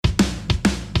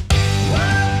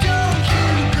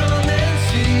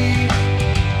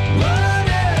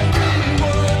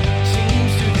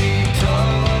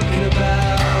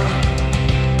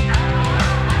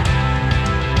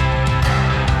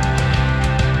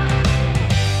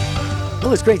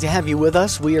Well, it's great to have you with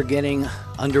us. We are getting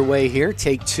underway here.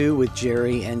 Take two with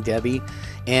Jerry and Debbie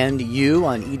and you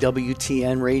on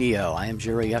EWTN Radio. I am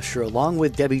Jerry Usher along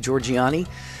with Debbie Georgiani.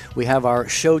 We have our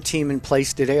show team in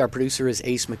place today. Our producer is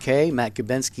Ace McKay. Matt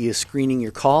Gabensky is screening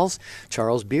your calls.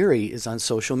 Charles Beery is on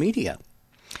social media.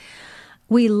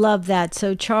 We love that.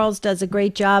 So Charles does a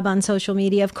great job on social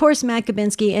media. Of course, Matt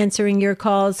Gabensky answering your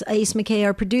calls. Ace McKay,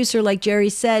 our producer, like Jerry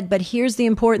said. But here's the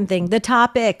important thing, the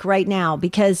topic right now,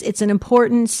 because it's an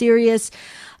important, serious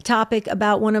topic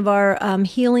about one of our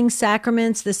healing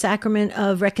sacraments, the sacrament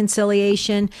of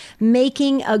reconciliation,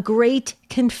 making a great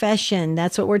confession.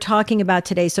 That's what we're talking about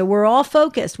today. So we're all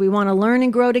focused. We want to learn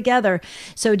and grow together.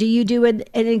 So do you do an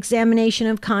examination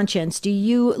of conscience? Do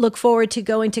you look forward to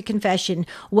going to confession?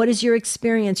 What is your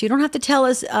experience? You don't have to tell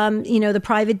us, the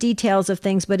private details of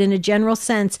things, but in a general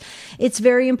sense, it's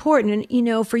very important.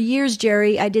 And, for years,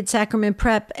 Jerry, I did sacrament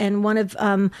prep, and one of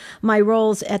my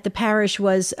roles at the parish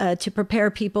was to prepare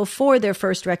people for their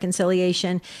first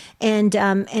reconciliation.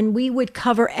 And we would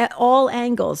cover all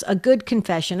angles, a good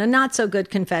confession, a not so good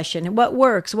confession, what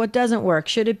works, what doesn't work.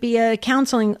 Should it be a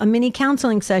mini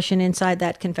counseling session inside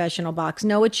that confessional box?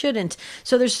 No, it shouldn't.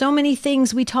 So there's so many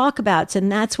things we talk about,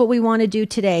 and that's what we want to do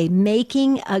today,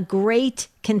 making a great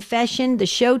confession. The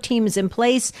show team is in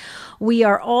place. We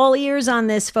are all ears on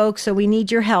this, folks, so we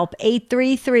need your help.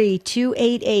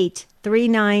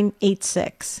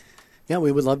 833-288-3986. Yeah,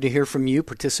 we would love to hear from you.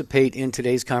 Participate in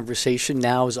today's conversation.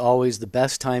 Now is always the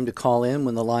best time to call in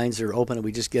when the lines are open and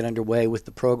we just get underway with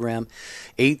the program.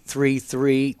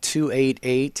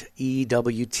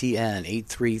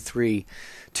 833-288-EWTN,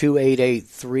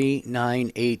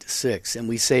 833-288-3986. And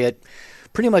we say it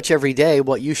pretty much every day.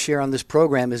 What you share on this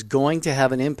program is going to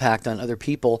have an impact on other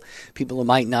people who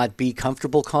might not be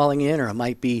comfortable calling in, or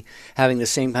might be having the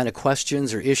same kind of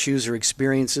questions or issues or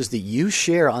experiences that you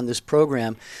share on this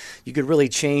program. You could really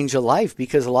change a life,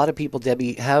 because a lot of people,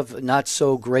 Debbie, have not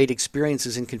so great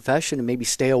experiences in confession and maybe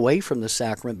stay away from the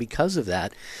sacrament because of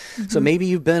that. Mm-hmm. So maybe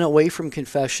you've been away from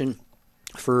confession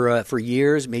for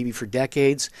years, maybe for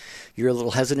decades. You're a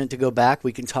little hesitant to go back.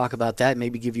 We can talk about that,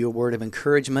 maybe give you a word of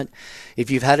encouragement. If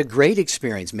you've had a great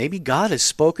experience, maybe God has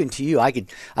spoken to you. I could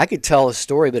tell a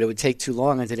story, but it would take too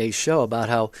long on today's show, about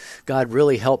how God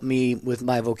really helped me with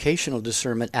my vocational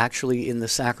discernment actually in the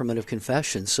sacrament of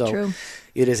confession. So True.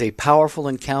 It is a powerful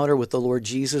encounter with the Lord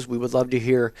Jesus. We would love to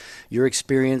hear your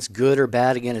experience, good or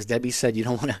bad. Again, as Debbie said, you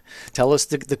don't want to tell us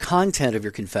the content of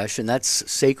your confession. That's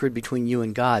sacred between you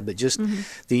and God, but just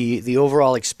the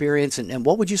overall experience. And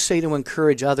what would you say to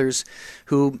encourage others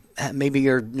who maybe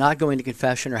are not going to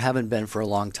confession or haven't been for a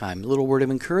long time? A little word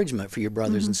of encouragement for your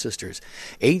brothers and sisters.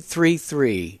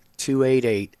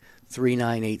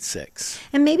 833-288-3986.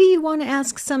 And maybe you want to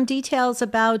ask some details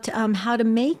about how to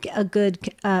make a good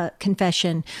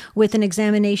confession with an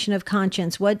examination of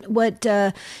conscience. What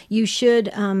you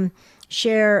should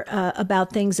share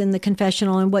about things in the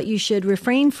confessional, and what you should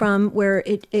refrain from, where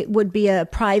it would be a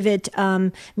private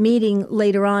meeting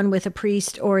later on with a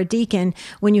priest or a deacon,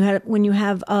 when you have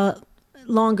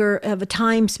longer of a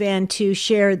time span to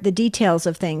share the details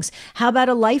of things. How about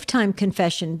a lifetime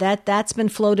confession? That's been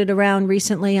floated around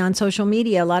recently on social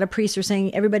media. A lot of priests are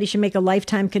saying everybody should make a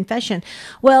lifetime confession.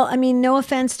 Well, I mean, no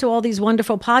offense to all these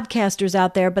wonderful podcasters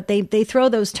out there, but they throw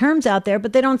those terms out there,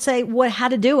 but they don't say how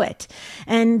to do it.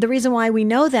 And the reason why we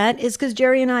know that is because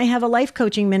Jerry and I have a life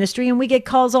coaching ministry, and we get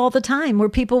calls all the time where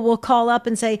people will call up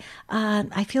and say,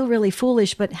 I feel really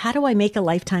foolish, but how do I make a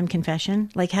lifetime confession?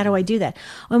 Like, how do I do that?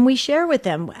 When we share with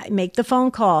them, make the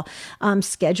phone call,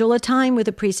 schedule a time with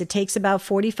a priest. It takes about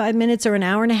 45 minutes or an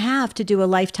hour and a half to do a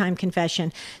lifetime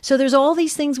confession. So there's all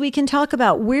these things we can talk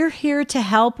about. We're here to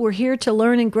help. We're here to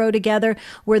learn and grow together.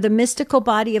 We're the mystical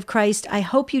body of Christ. I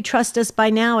hope you trust us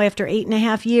by now after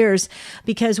 8.5 years,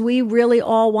 because we really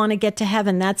all want to get to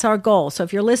heaven. That's our goal. So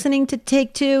if you're listening to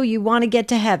Take Two, you want to get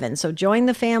to heaven. So join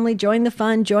the family, join the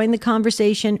fun, join the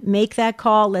conversation, make that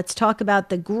call. Let's talk about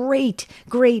the great,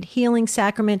 great healing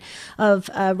sacrament of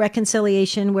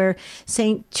reconciliation, where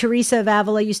Saint Teresa of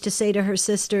Avila used to say to her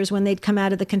sisters when they'd come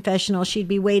out of the confessional, she'd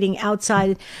be waiting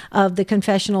outside of the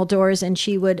confessional doors, and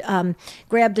she would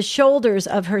grab the shoulders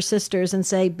of her sisters and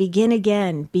say, begin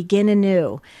again, begin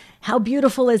anew. How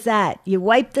beautiful is that? You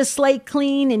wipe the slate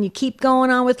clean and you keep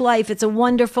going on with life. It's a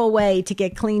wonderful way to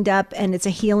get cleaned up, and it's a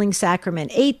healing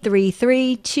sacrament.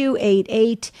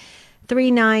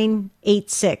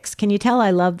 833-288-3986. Can you tell I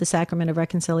love the sacrament of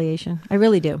reconciliation? I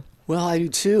really do. Well, I do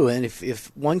too. And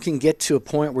if one can get to a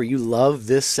point where you love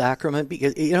this sacrament,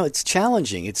 because, it's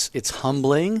challenging. It's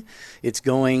humbling. It's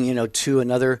going, to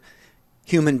another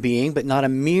human being, but not a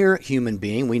mere human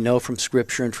being. We know from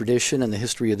Scripture and tradition and the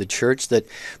history of the church that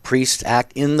priests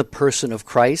act in the person of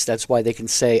Christ. That's why they can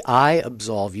say, I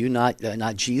absolve you, not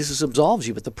Jesus absolves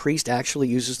you, but the priest actually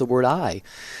uses the word I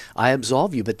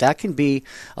absolve you. But that can be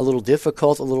a little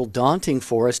difficult, a little daunting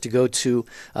for us to go to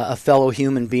a fellow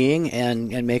human being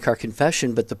and make our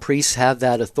confession. But the priests have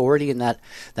that authority and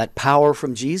that power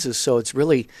from Jesus. So it's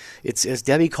really, it's as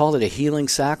Debbie called it, a healing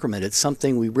sacrament. It's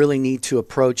something we really need to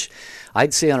approach,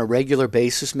 I'd say, on a regular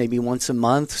basis, maybe once a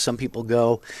month. Some people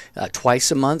go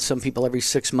twice a month, some people every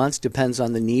 6 months, depends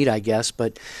on the need, I guess.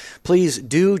 But please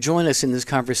do join us in this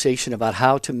conversation about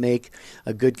how to make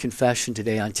a good confession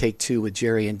today on Take Two with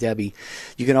Jerry and Debbie.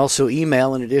 You can also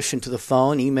email in addition to the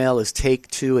phone. Email is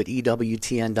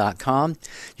take2@ewtn.com.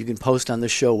 You can post on the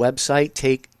show website,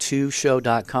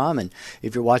 take2show.com. And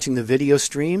if you're watching the video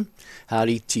stream,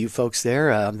 howdy to you folks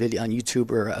there on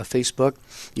YouTube or Facebook.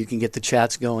 You can get the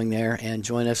chats going there and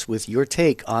join us with your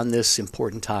take on this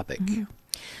important topic. Mm-hmm.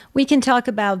 We can talk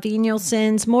about venial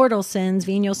sins, mortal sins,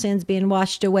 venial sins being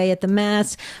washed away at the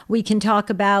Mass. We can talk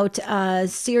about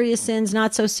serious sins,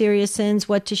 not so serious sins,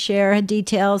 what to share,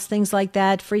 details, things like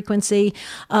that, frequency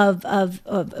of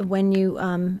when you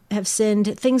have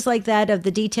sinned, things like that, of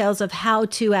the details of how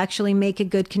to actually make a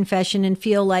good confession and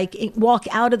feel like walk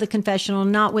out of the confessional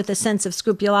not with a sense of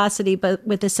scrupulosity, but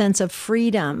with a sense of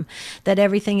freedom, that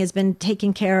everything has been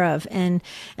taken care of, and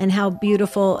how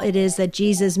beautiful it is that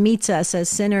Jesus meets us as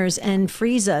sinners and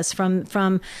frees us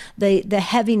from the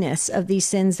heaviness of these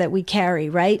sins that we carry,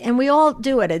 right? And we all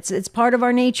do it. It's part of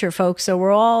our nature, folks. So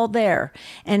we're all there,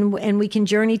 and we can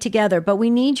journey together. But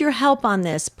we need your help on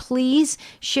this. Please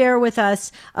share with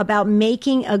us about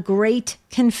making a great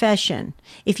confession.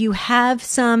 If you have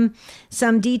some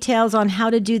details on how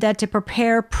to do that, to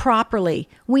prepare properly,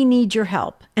 we need your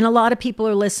help. And a lot of people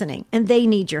are listening, and they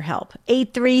need your help.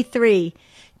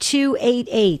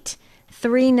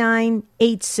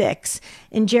 833-288-3986.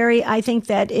 And Jerry, I think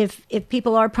that if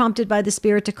people are prompted by the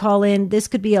Spirit to call in, this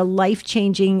could be a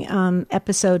life-changing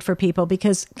episode for people,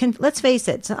 because let's face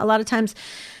it, a lot of times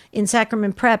in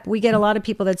sacrament prep, we get a lot of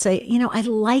people that say, I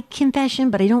like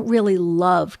confession, but I don't really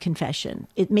love confession.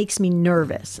 It makes me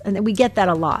nervous. And we get that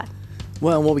a lot.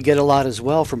 Well, what we get a lot as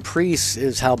well from priests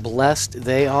is how blessed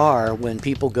they are when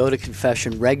people go to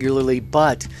confession regularly.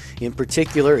 But in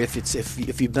particular, if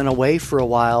you've been away for a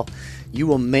while, you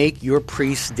will make your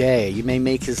priest's day. You may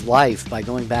make his life by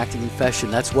going back to confession.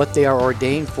 That's what they are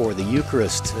ordained for, the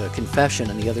Eucharist, confession,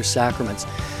 and the other sacraments.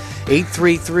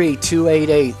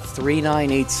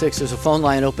 833-288-3986. There's a phone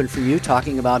line open for you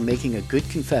talking about making a good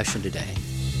confession today.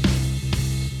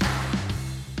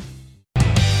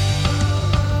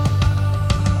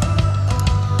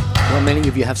 Well, many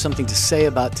of you have something to say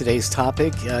about today's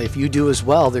topic. If you do as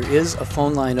well, there is a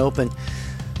phone line open.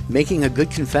 Making a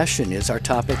good confession is our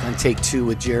topic on Take Two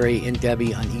with Jerry and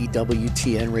Debbie on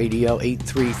EWTN Radio,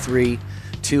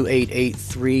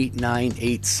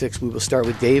 833-288-3986. We will start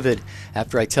with David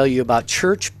after I tell you about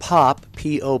Church Pop,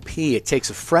 P-O-P. It takes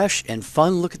a fresh and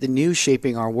fun look at the news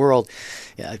shaping our world.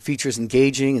 It features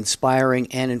engaging, inspiring,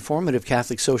 and informative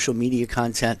Catholic social media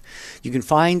content. You can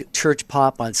find Church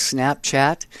Pop on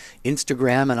Snapchat,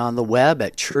 Instagram, and on the web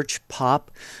at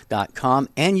churchpop.com,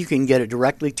 and you can get it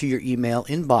directly to your email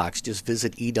inbox. Just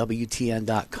visit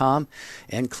EWTN.com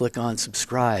and click on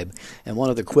subscribe. And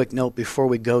one other quick note before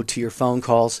we go to your phone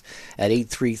calls at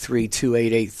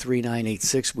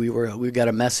 833-288-3986. We got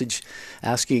a message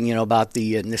asking, about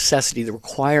the necessity, the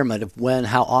requirement of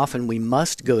how often we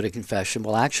must go to confession.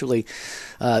 Well, actually,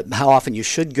 how often you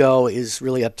should go is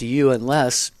really up to you,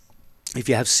 unless if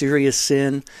you have serious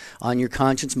sin on your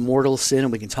conscience, mortal sin,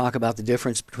 and we can talk about the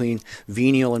difference between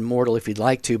venial and mortal if you'd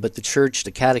like to, but the Church,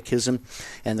 the Catechism,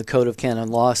 and the Code of Canon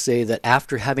Law say that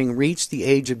after having reached the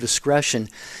age of discretion,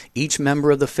 each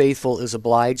member of the faithful is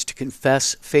obliged to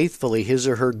confess faithfully his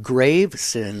or her grave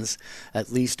sins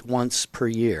at least once per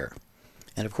year.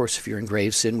 And of course, if you're in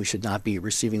grave sin, we should not be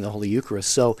receiving the Holy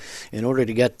Eucharist. So in order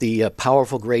to get the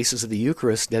powerful graces of the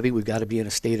Eucharist, Debbie, we've got to be in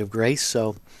a state of grace.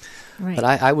 So, right. But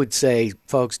I would say,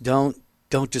 folks, don't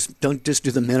just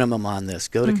do the minimum on this.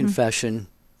 Go to confession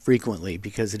frequently,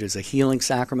 because it is a healing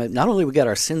sacrament. Not only we get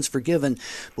our sins forgiven,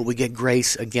 but we get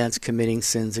grace against committing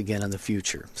sins again in the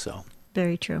future. So.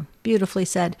 Very true. Beautifully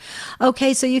said.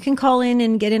 Okay, so you can call in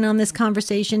and get in on this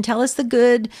conversation. Tell us the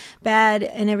good, bad,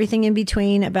 and everything in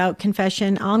between about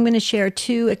confession. I'm going to share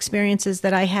two experiences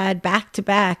that I had back to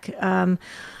back.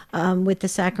 with the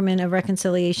sacrament of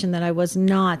reconciliation that I was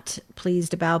not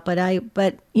pleased about. But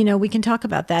we can talk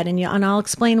about that, and I'll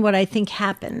explain what I think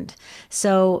happened.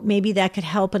 So maybe that could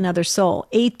help another soul.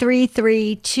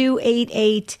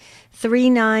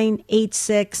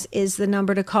 833-288-3986 is the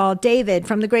number to call. David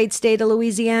from the great state of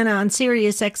Louisiana on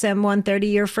Sirius XM 130.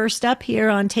 You're first up here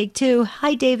on Take Two.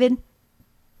 Hi, David.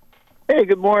 Hey,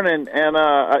 good morning, and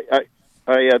I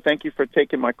thank you for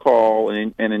taking my call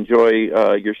and enjoy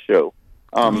your show.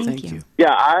 Thank you.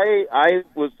 Yeah, I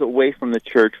was away from the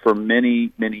church for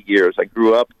many, many years. I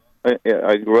grew up a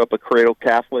cradle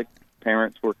Catholic.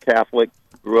 Parents were Catholic.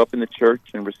 Grew up in the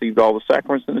church and received all the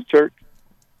sacraments in the church.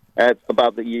 At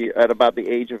about the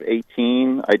age of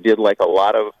 18, I did like a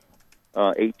lot of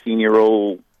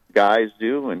 18-year-old guys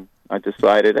do, and I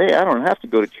decided, hey, I don't have to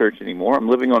go to church anymore. I'm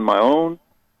living on my own.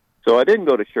 So I didn't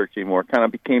go to church anymore. Kind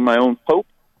of became my own pope,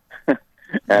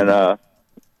 and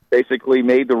basically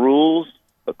made the rules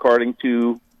according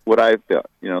to what I've done.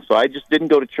 So I just didn't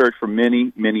go to church for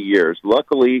many, many years.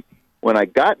 Luckily, when I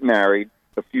got married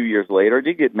a few years later, I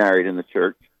did get married in the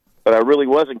church, but I really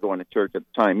wasn't going to church at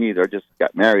the time either. I just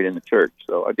got married in the church,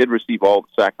 so I did receive all the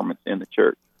sacraments in the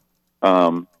church.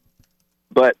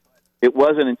 But it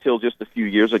wasn't until just a few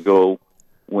years ago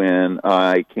when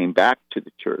I came back to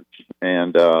the church,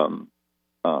 and the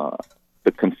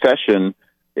confession,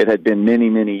 it had been many,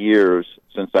 many years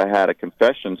since I had a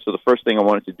confession, so the first thing I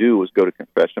wanted to do was go to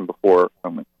confession before I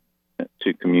went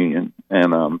to communion.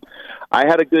 And I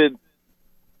had a good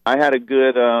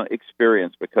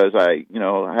experience because I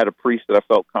had a priest that I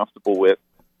felt comfortable with.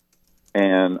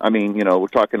 And I mean, we're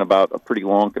talking about a pretty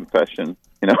long confession,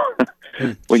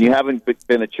 when you haven't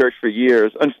been at church for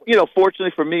years. And,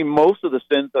 fortunately for me, most of the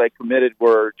sins that I committed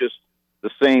were just the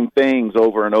same things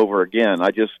over and over again.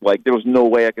 I just there was no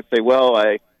way I could say, well,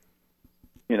 I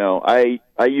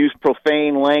used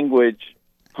profane language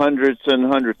hundreds and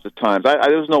hundreds of times.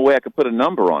 There was no way I could put a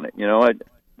number on it,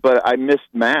 but I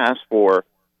missed Mass for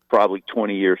probably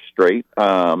 20 years straight.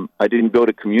 I didn't go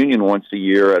to communion once a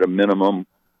year at a minimum,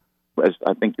 as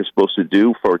I think you're supposed to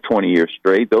do for 20 years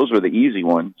straight. Those were the easy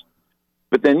ones.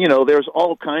 But then, there's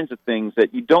all kinds of things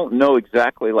that you don't know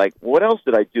exactly, like, what else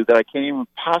did I do that I can't even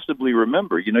possibly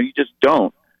remember? You just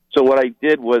don't. So what I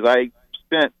did was I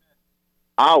spent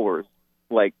hours,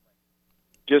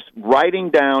 just writing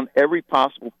down every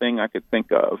possible thing I could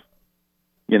think of,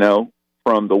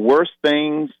 from the worst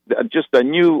things. I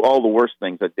knew all the worst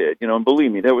things I did, and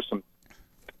believe me, there was some,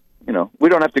 we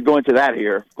don't have to go into that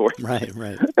here, of course. Right.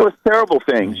 There was terrible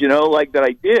things, that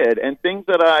I did, and things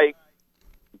that I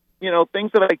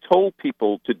told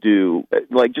people to do,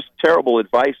 just terrible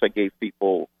advice I gave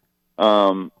people,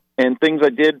 and things I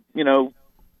did,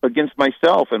 against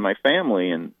myself and my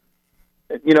family. And,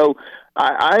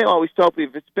 I always tell people,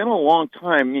 if it's been a long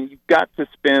time, you've got to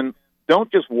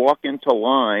don't just walk into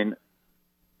line.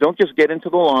 Don't just get into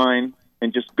the line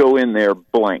and just go in there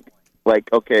blank.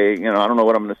 Okay, I don't know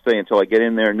what I'm going to say until I get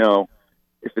in there. No.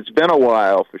 If it's been a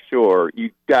while, for sure,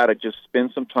 you've got to just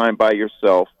spend some time by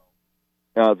yourself.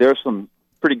 There's some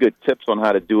pretty good tips on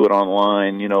how to do it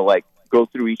online, go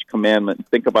through each commandment and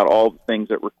think about all the things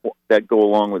that go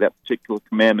along with that particular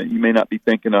commandment you may not be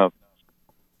thinking of.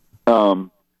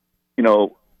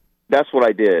 That's what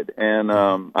I did. And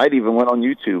I'd even went on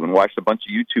YouTube and watched a bunch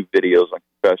of YouTube videos on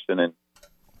confession, and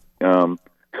a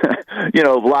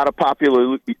lot of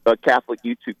popular Catholic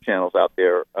YouTube channels out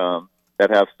there that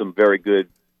have some very good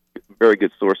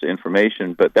source of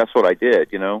information. But that's what I did,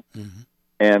 Mm-hmm.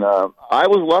 And I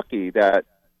was lucky that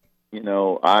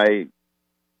I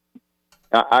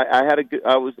had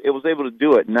I was able to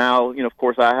do it. Now, of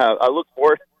course, I look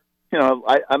forward.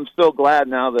 I'm so glad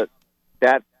now that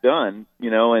that's done.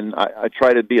 And I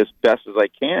try to be as best as I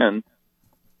can.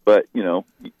 But you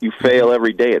fail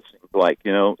every day. It seems like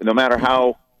no matter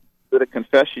how good a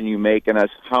confession you make and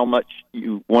as how much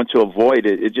you want to avoid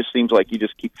it, it just seems like you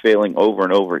just keep failing over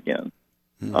and over again.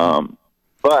 Mm-hmm.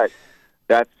 But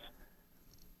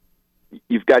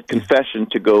you've got confession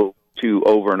to go to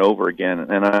over and over again,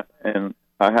 and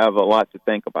I have a lot to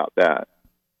think about that.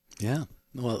 Yeah.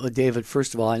 Well, David,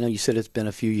 first of all, I know you said it's been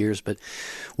a few years, but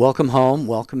welcome home,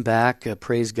 welcome back.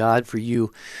 Praise God for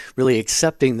you really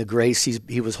accepting the grace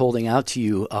he was holding out to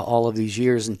you all of these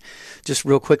years. And just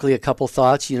real quickly, a couple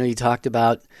thoughts. You talked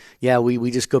about,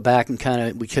 we just go back and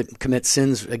we commit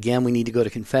sins again. We need to go to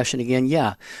confession again.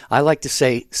 Yeah, I like to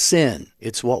say sin.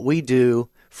 It's what we do.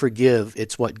 Forgive,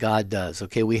 it's what God does.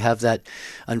 Okay, we have that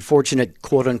unfortunate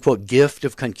quote-unquote gift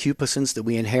of concupiscence that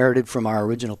we inherited from our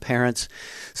original parents.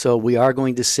 So we are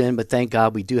going to sin, but thank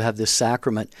God we do have this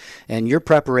sacrament. And your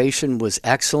preparation was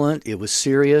excellent. It was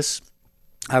serious.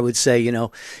 I would say,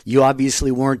 you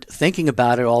obviously weren't thinking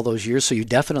about it all those years, so you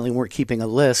definitely weren't keeping a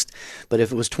list. But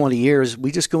if it was 20 years,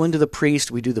 we just go into the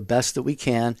priest, we do the best that we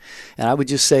can. And I would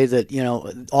just say that,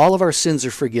 all of our sins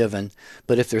are forgiven.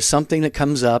 But if there's something that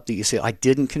comes up that you say, I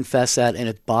didn't confess that, and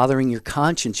it's bothering your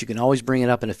conscience, you can always bring it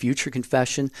up in a future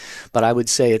confession. But I would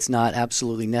say it's not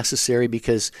absolutely necessary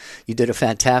because you did a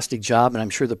fantastic job, and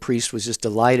I'm sure the priest was just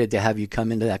delighted to have you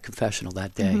come into that confessional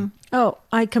that day. Mm-hmm. Oh,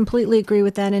 I completely agree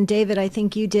with that. And David, I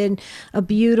think you did a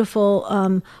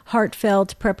beautiful,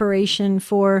 heartfelt preparation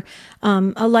for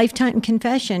a lifetime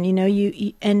confession.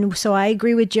 And so I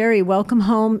agree with Jerry. Welcome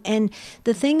home. And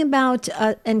the thing about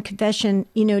and confession,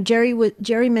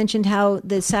 Jerry mentioned how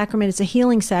the sacrament is a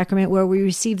healing sacrament where we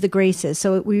receive the graces.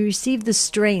 So we receive the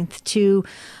strength to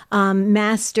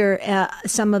master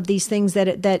some of these things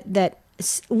that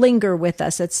linger with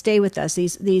us, that stay with us,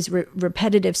 these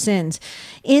repetitive sins.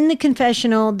 In the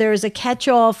confessional, there is a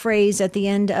catch-all phrase at the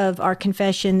end of our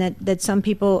confession that some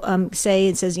people say.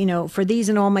 It says, for these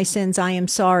and all my sins, I am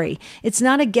sorry. It's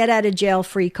not a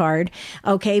get-out-of-jail-free card,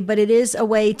 okay, but it is a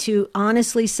way to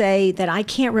honestly say that I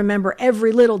can't remember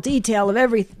every little detail of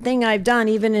everything I've done,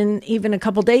 even a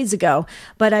couple days ago,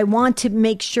 but I want to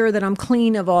make sure that I'm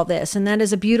clean of all this, and that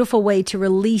is a beautiful way to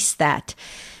release that.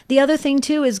 The other thing,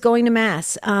 too, is going to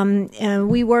Mass.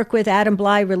 We work with Adam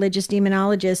Bly, religious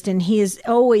demonologist, and he is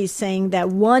always saying that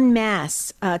one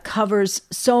Mass covers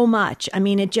so much. I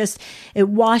mean, it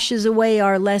washes away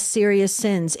our less serious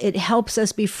sins. It helps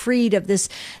us be freed of this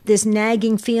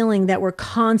nagging feeling that we're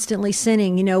constantly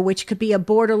sinning, which could be a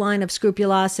borderline of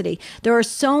scrupulosity. There are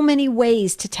so many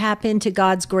ways to tap into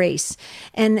God's grace,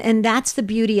 and that's the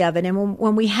beauty of it. And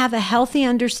when we have a healthy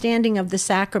understanding of the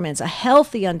sacraments, a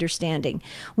healthy understanding,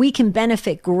 we can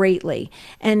benefit greatly.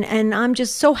 And I'm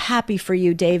just so happy for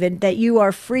you, David, that you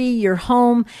are free, you're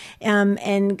home, and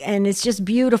it's just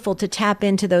beautiful to tap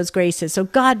into those graces. So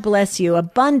God bless you.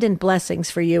 Abundant blessings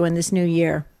for you in this new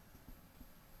year.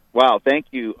 Wow, thank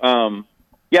you. If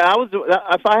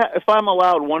I'm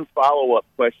allowed one follow-up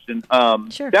question,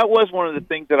 sure. That was one of the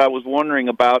things that I was wondering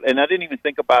about, and I didn't even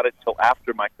think about it till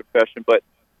after my confession, but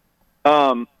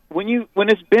when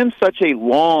it's been such a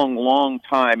long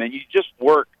time and you just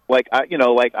work,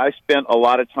 I spent a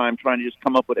lot of time trying to just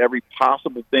come up with every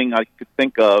possible thing I could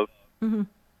think of. Mm-hmm.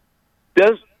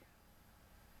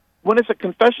 When it's a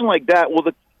confession like that,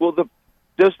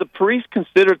 does the priest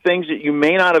consider things that you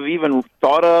may not have even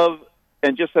thought of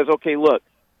and just says, okay, look,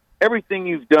 everything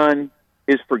you've done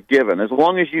is forgiven as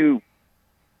long as you're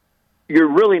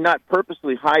really not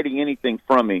purposely hiding anything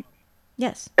from me.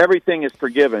 Yes. Everything is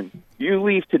forgiven. You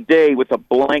leave today with a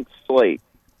blank slate.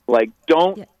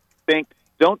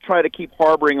 Don't try to keep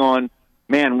harboring on,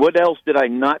 man, what else did I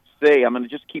not say? I'm going to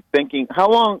just keep thinking, how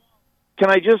long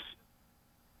can I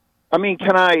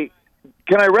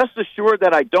rest assured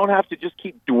that I don't have to just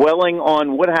keep dwelling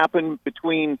on what happened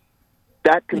between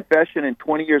that confession and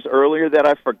 20 years earlier that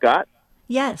I forgot?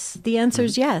 Yes, the answer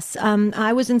is yes.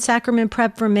 I was in sacrament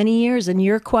prep for many years, and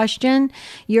your question,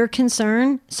 your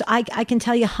concern, so I can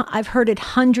tell you, I've heard it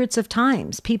hundreds of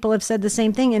times. People have said the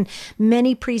same thing, and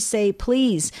many priests say,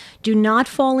 please, do not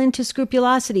fall into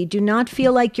scrupulosity. Do not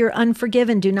feel like you're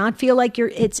unforgiven. Do not feel like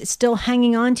it's still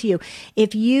hanging on to you.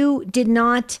 If you did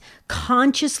not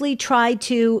consciously try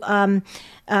to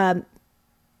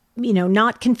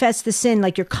not confess the sin,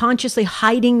 like you're consciously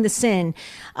hiding the sin.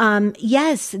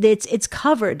 Yes, it's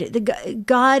covered.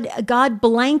 God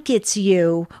blankets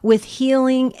you with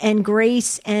healing and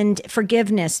grace and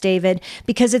forgiveness, David,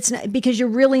 because you're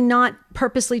really not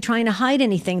purposely trying to hide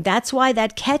anything. That's why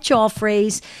that catch-all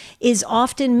phrase is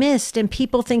often missed, and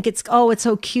people think it's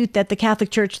so cute that the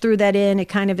Catholic Church threw that in. It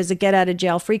kind of is a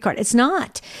get-out-of-jail-free card. It's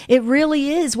not. It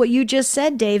really is what you just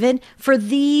said, David. For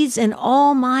these and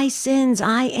all my sins,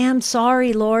 I am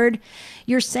sorry, Lord.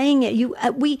 You're saying it.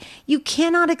 You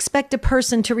cannot expect a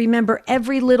person to remember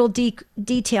every little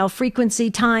detail,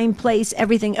 frequency, time, place,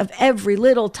 everything, of every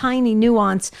little tiny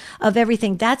nuance of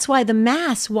everything. That's why the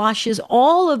Mass washes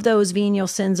all of those venial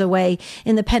sins away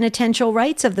in the penitential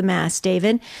rites of the Mass,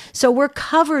 David. So we're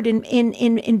covered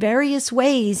in various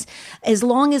ways as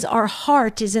long as our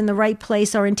heart is in the right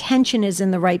place, our intention is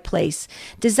in the right place.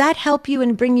 Does that help you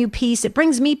and bring you peace? It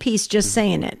brings me peace just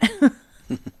saying it.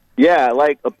 Yeah,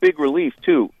 like a big relief,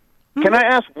 too. Can I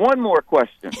ask one more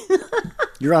question?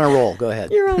 You're on a roll. Go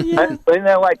ahead. You're on, yeah. And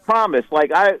then, promise.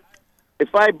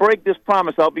 If I break this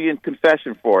promise, I'll be in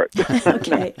confession for it.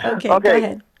 Okay, go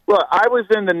ahead. Look, I was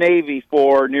in the Navy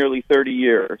for nearly 30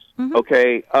 years,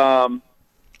 okay?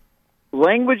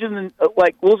 Language,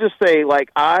 we'll just say,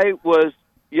 I was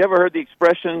you ever heard the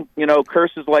expression,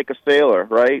 curses like a sailor,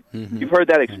 right? Mm-hmm. You've heard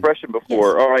that expression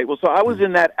before. Yes. All right. Well, so I was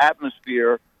in that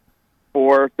atmosphere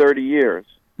for 30 years,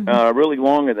 really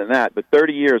longer than that, but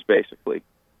 30 years basically.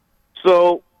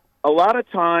 So a lot of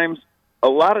times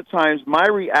my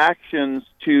reactions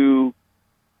to,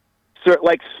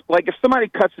 like if somebody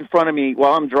cuts in front of me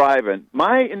while I'm driving,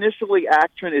 my initial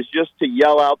reaction is just to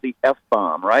yell out the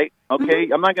F-bomb, right? Okay?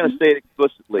 I'm not going to say it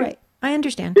explicitly. Right. I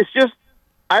understand. It's just,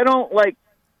 I don't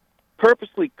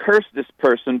purposely curse this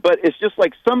person, but it's just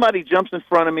like somebody jumps in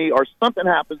front of me or something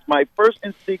happens. My first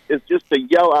instinct is just to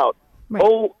yell out,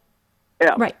 "Oh,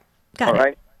 F." Right. Got All it.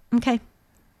 right. Okay.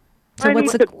 So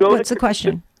what's the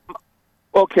question?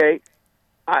 Okay.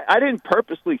 I didn't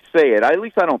purposely say it. At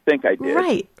least I don't think I did.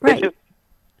 Right.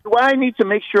 Do I need to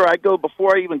make sure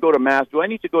before I even go to Mass, do I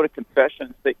need to go to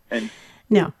confession?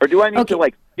 No. Or do I need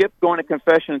to skip going to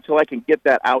confession until I can get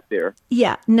that out there?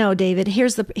 Yeah, no, David.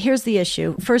 Here's the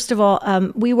issue. First of all,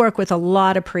 we work with a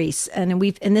lot of priests, and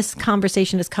this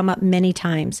conversation has come up many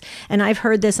times. And I've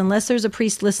heard this. Unless there's a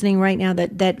priest listening right now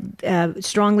that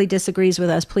strongly disagrees with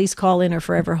us, please call in or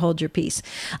forever hold your peace.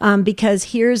 Because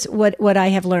here's what I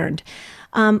have learned.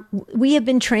 We have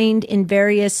been trained in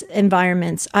various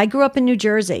environments. I grew up in New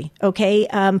Jersey, okay?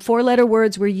 4-letter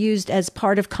words were used as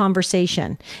part of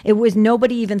conversation. It was,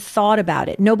 nobody even thought about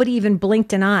it. Nobody even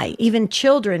blinked an eye, even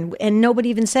children, and nobody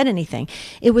even said anything.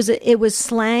 It was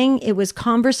slang. It was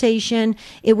conversation.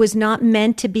 It was not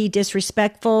meant to be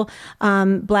disrespectful,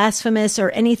 blasphemous,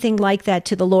 or anything like that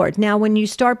to the Lord. Now, when you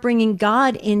start bringing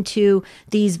God into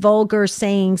these vulgar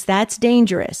sayings, that's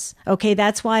dangerous, okay?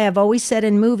 That's why I've always said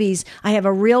in movies, I have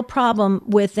a real problem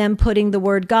with them putting the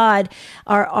word God,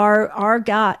 our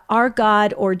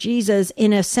God or Jesus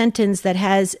in a sentence that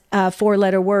has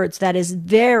 4-letter words. That is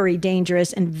very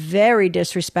dangerous and very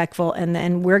disrespectful,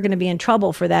 and we're going to be in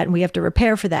trouble for that, and we have to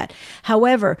repair for that.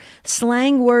 However,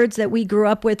 slang words that we grew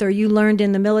up with or you learned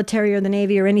in the military or the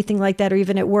Navy or anything like that, or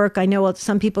even at work, I know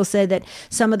some people said that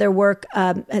some of their work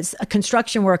as a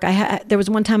construction work. There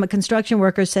was one time a construction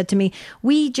worker said to me,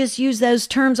 "We just use those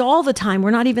terms all the time.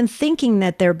 We're not even thinking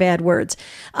that they're bad words."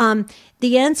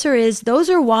 The answer is those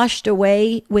are washed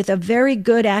away with a very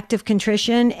good act of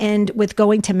contrition and with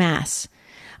going to Mass.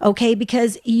 Okay,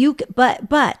 because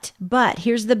but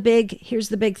here's the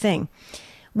big thing.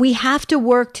 We have to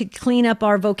work to clean up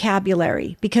our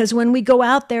vocabulary, because when we go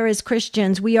out there as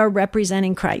Christians, we are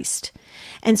representing Christ.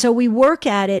 And so we work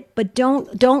at it, but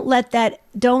don't let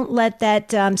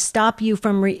that stop you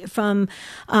from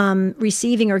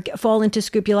receiving or fall into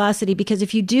scrupulosity, because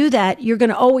if you do that, you're going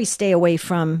to always stay away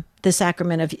from the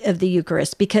sacrament of the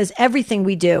Eucharist, because everything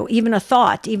we do, even a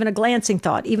thought, even a glancing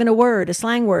thought, even a word, a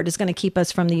slang word, is going to keep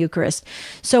us from the Eucharist.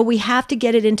 So we have to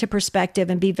get it into perspective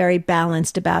and be very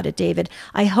balanced about it, David.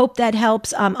 I hope that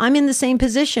helps. I'm in the same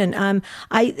position.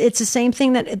 It's the same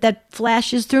thing that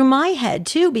flashes through my head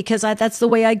too, because that's the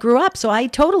way I grew up. So I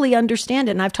totally understand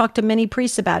it, and I've talked to many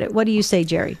priests about it. What do you say,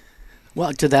 Jerry?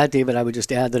 Well, to that, David, I would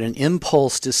just add that an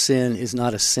impulse to sin is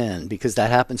not a sin, because that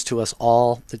happens to us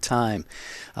all the time.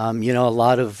 A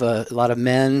lot of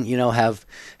men, have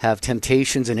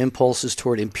temptations and impulses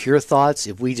toward impure thoughts.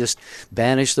 If we just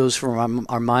banish those from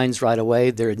our minds right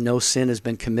away, no sin has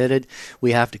been committed.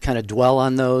 We have to kind of dwell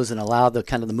on those and allow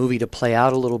the movie to play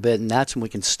out a little bit, and that's when we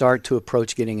can start to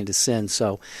approach getting into sin.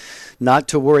 So, not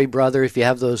to worry, brother, if you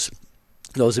have those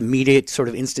immediate sort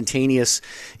of instantaneous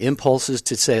impulses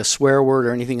to say a swear word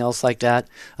or anything else like that.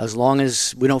 As long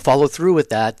as we don't follow through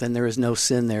with that, then there is no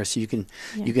sin there. So you can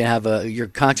have your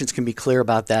conscience can be clear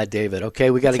about that, David.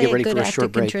 Okay, we got to get ready for a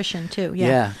short break. Contrition too.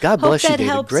 Yeah. God bless you, David.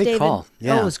 Helps, great David. call.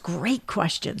 Yeah. Those great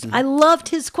questions. I loved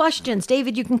his questions,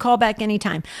 David. You can call back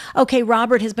anytime. Okay,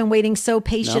 Robert has been waiting so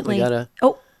patiently.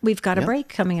 We've got a break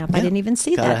coming up. I didn't even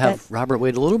see that. Got to have Robert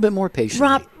wait a little bit more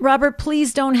patiently. Robert,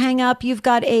 please don't hang up. You've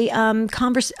got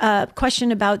a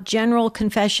question about general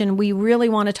confession. We really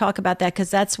want to talk about that,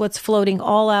 because that's what's floating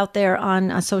all out there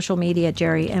on social media,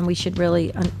 Jerry, and we should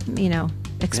really,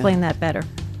 explain that better.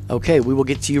 Okay, we will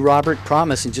get to you, Robert,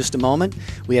 promise, in just a moment.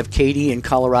 We have Katie in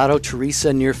Colorado,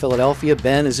 Teresa near Philadelphia,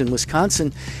 Ben is in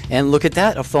Wisconsin, and look at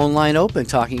that, a phone line open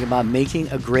talking about making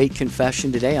a great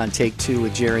confession today on Take Two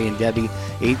with Jerry and Debbie.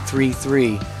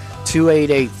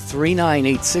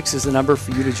 833-288-3986 is the number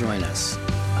for you to join us.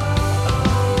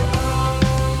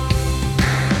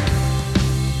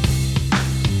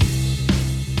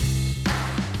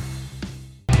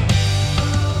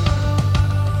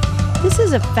 This is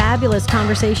is a fabulous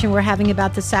conversation we're having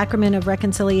about the sacrament of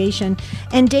reconciliation.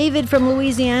 And David from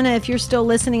Louisiana, if you're still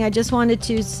listening, I just wanted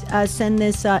to send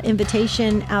this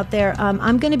invitation out there.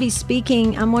 I'm going to be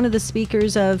speaking. I'm one of the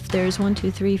speakers of, there's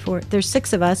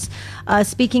 6 of us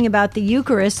speaking about the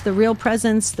Eucharist, the real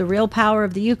presence, the real power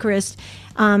of the Eucharist.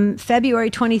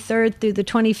 February 23rd through the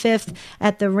 25th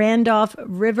at the Randolph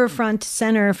Riverfront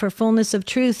Center for Fullness of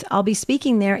Truth. I'll be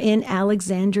speaking there in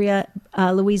Alexandria,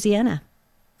 Louisiana.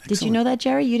 Excellent. Did you know that,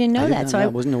 Jerry? You didn't know that. So I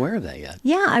wasn't aware of that yet.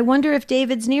 Yeah, I wonder if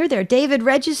David's near there. David,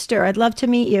 register. I'd love to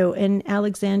meet you in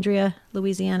Alexandria,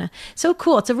 Louisiana. So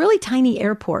cool. It's a really tiny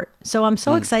airport. So I'm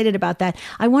so excited about that.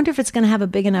 I wonder if it's going to have a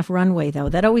big enough runway, though.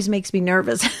 That always makes me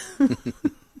nervous.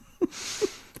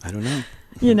 I don't know.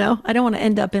 You know, I don't want to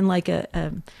end up in like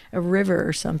a river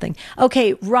or something.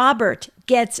 Okay, Robert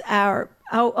gets our...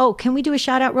 Oh, can we do a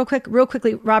shout out real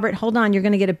quickly? Robert, hold on. You're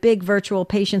going to get a big virtual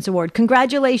patience award.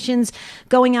 Congratulations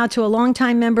going out to a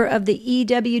longtime member of the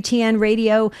EWTN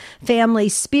radio family.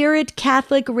 Spirit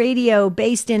Catholic Radio,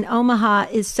 based in Omaha,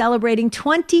 is celebrating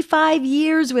 25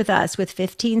 years with us, with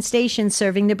 15 stations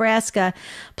serving Nebraska,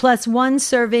 plus 1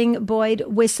 serving Boyd,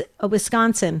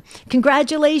 Wisconsin.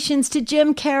 Congratulations to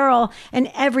Jim Carroll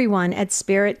and everyone at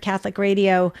Spirit Catholic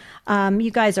Radio.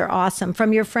 You guys are awesome.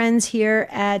 From your friends here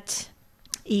at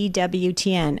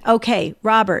EWTN. Okay,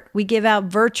 Robert, we give out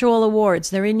virtual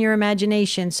awards. They're in your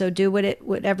imagination, so do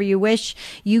whatever you wish.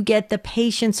 You get the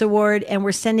Patience Award, and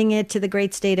we're sending it to the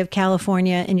great state of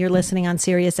California, and you're listening on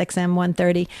Sirius XM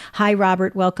 130. Hi,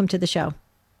 Robert. Welcome to the show.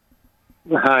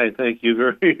 Hi, thank you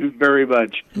very, very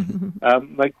much.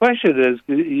 My question is,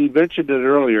 you mentioned it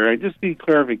earlier, I just need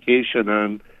clarification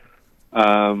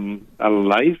on a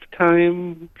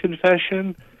lifetime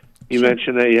confession. You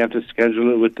mentioned that you have to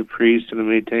schedule it with the priest, and it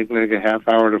may take like a half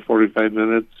hour to 45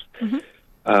 minutes.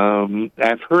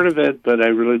 I've heard of it, but I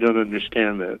really don't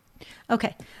understand it.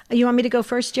 Okay. You want me to go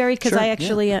first, Jerry? Because I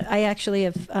actually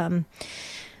have...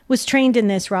 was trained in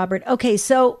this, Robert. Okay,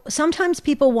 so sometimes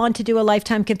people want to do a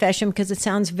lifetime confession because it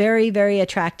sounds very, very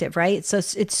attractive, right? So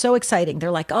it's so exciting.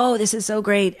 They're like, oh, this is so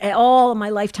great. All of my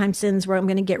lifetime sins where I'm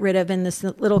going to get rid of in this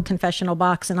little confessional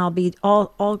box, and I'll be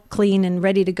all clean and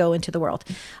ready to go into the world.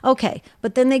 Okay,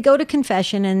 but then they go to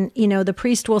confession, and, the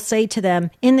priest will say to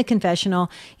them in the confessional,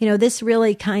 this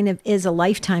really kind of is a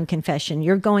lifetime confession.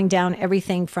 You're going down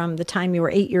everything from the time you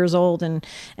were 8 years old and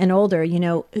older.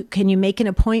 Can you make an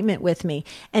appointment with me?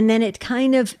 And then it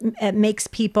kind of makes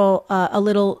people a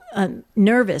little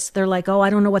nervous. They're like, oh,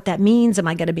 I don't know what that means. Am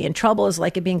I going to be in trouble? Is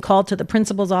like it being called to the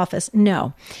principal's office?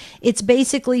 No. It's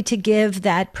basically to give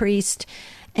that priest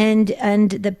and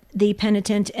the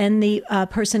penitent and the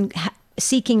person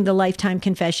seeking the lifetime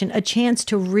confession a chance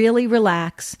to really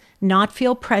relax, not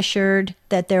feel pressured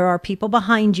that there are people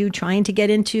behind you trying to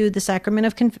get into the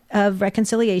sacrament of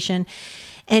reconciliation.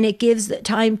 And it gives the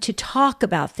time to talk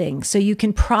about things so you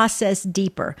can process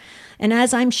deeper. And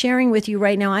as I'm sharing with you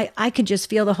right now, I could just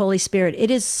feel the Holy Spirit. It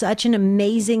is such an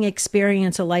amazing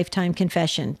experience, a lifetime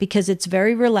confession, because it's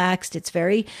very relaxed. It's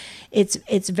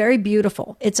very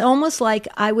beautiful. It's almost like,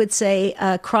 I would say,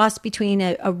 a cross between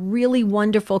a really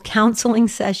wonderful counseling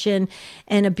session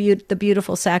and the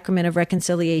beautiful sacrament of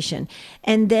reconciliation.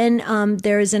 And then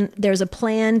there's a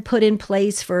plan put in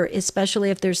place for, especially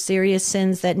if there's serious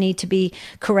sins that need to be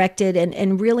corrected,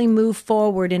 and really move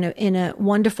forward in a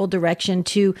wonderful direction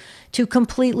to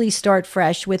completely start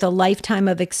fresh with a lifetime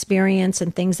of experience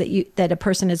and things that a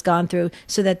person has gone through,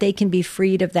 so that they can be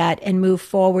freed of that and move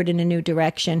forward in a new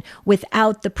direction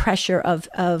without the pressure of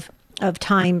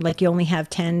time, like you only have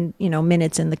 10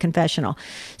 minutes in the confessional.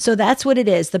 So that's what it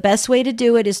is. The best way to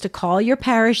do it is to call your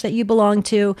parish that you belong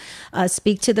to,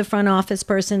 speak to the front office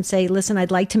person, say, listen,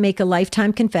 I'd like to make a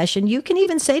lifetime confession. You can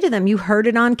even say to them, you heard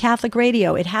it on Catholic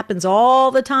radio. It happens all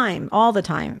the time,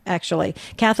 actually.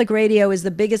 Catholic radio is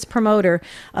the biggest promoter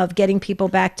of getting people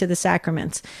back to the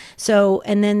sacraments. So,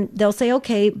 and then they'll say,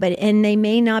 okay, and they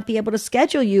may not be able to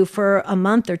schedule you for a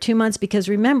month or 2 months, because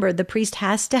remember, the priest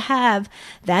has to have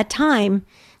that time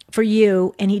for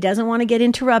you, and he doesn't want to get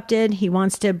interrupted. He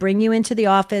wants to bring you into the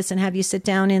office and have you sit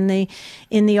down in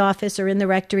the office or in the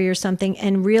rectory or something,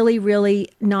 and really, really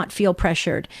not feel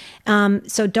pressured.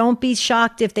 So don't be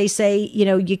shocked if they say,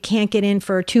 you can't get in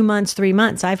for 2 months, 3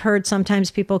 months. I've heard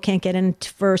sometimes people can't get in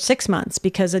for 6 months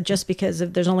because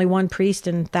there's only one priest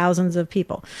and thousands of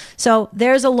people. So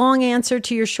there's a long answer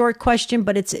to your short question,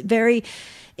 but it's very...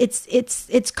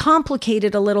 It's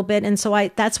complicated a little bit, and so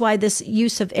that's why this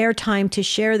use of airtime to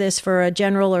share this for a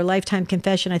general or lifetime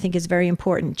confession, I think, is very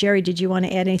important. Jerry, did you want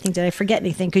to add anything? Did I forget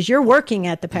anything? Because you're working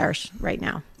at the parish right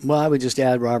now. Well, I would just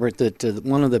add, Robert, that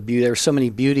one of the there are so many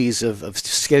beauties of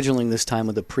scheduling this time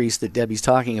with the priest that Debbie's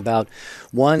talking about.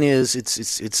 One is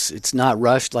it's not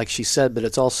rushed, like she said, but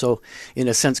it's also, in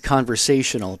a sense,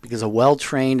 conversational, because a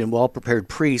well-trained and well-prepared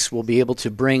priest will be able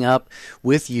to bring up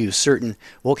with you certain,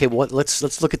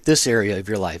 let's look at this area of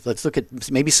your life. Let's look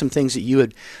at maybe some things that you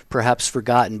had perhaps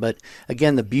forgotten. But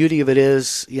again, the beauty of it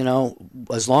is,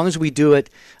 as long as we do it,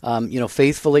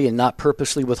 faithfully and not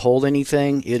purposely withhold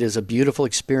anything, it is a beautiful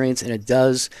experience, and it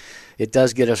does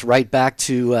get us right back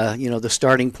to the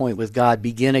starting point with God.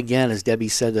 Begin again, as Debbie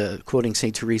said, quoting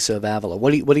St. Teresa of Avila.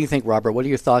 What do you think, Robert? What are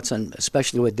your thoughts on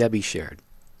especially what Debbie shared?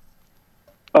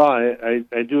 Oh,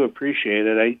 I do appreciate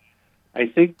it. I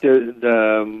think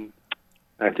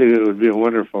I think it would be a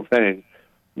wonderful thing.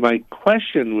 My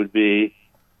question would be,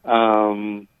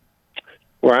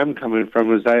 where I'm coming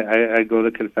from is I go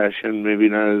to confession, maybe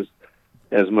not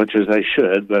as much as I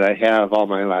should, but I have all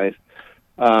my life.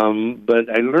 But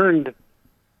I learned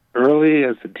early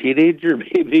as a teenager,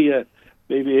 maybe a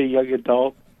young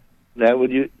adult,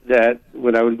 that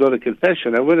when I would go to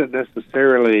confession, I wouldn't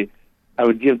necessarily. I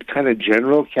would give kind of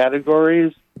general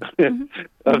categories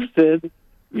of sin.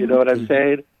 You know what I'm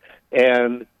saying?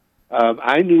 And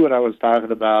I knew what I was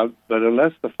talking about, but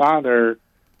unless the Father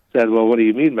said, "Well, what do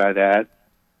you mean by that?"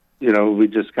 We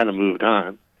just kind of moved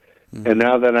on. Mm-hmm. And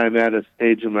now that I'm at a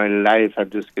stage in my life, I'm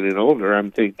just getting older. I'm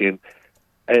thinking.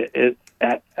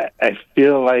 I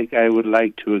feel like I would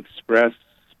like to express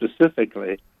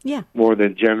specifically more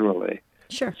than generally.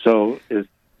 Sure. So is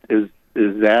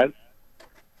that,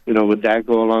 would that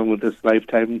go along with this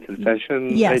lifetime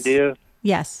confession idea?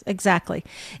 Yes, exactly.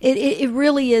 It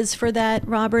really is for that,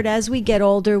 Robert. As we get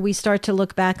older, we start to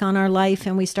look back on our life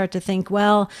and we start to think,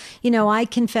 well, I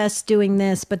confessed doing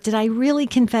this, but did I really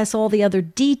confess all the other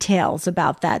details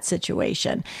about that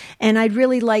situation? And I'd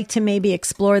really like to maybe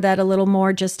explore that a little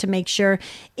more just to make sure.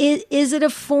 Is it a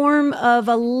form of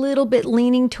a little bit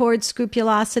leaning towards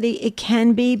scrupulosity? It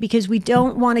can be, because we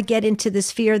don't want to get into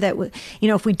this fear that,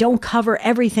 if we don't cover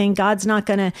everything, God's not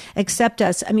going to accept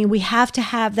us. I mean, we have to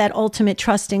have that ultimate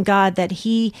trust in God that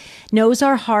He knows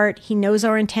our heart, He knows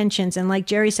our intentions, and like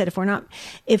Jerry said, if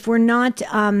we're not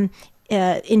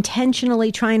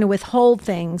intentionally trying to withhold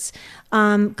things,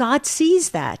 God sees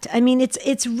that. I mean,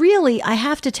 it's really, I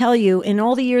have to tell you, in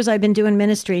all the years I've been doing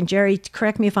ministry, and Jerry,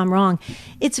 correct me if I'm wrong,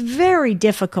 it's very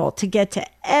difficult to get to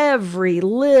every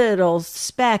little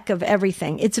speck of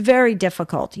everything. It's very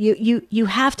difficult. You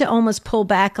have to almost pull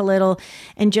back a little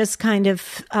and just kind of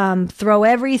throw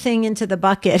everything into the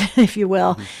bucket, if you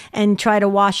will, and try to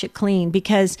wash it clean,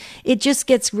 because it just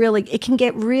it can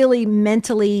get really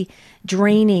mentally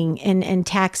draining and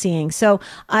taxing. So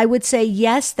I would say,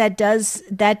 yes, that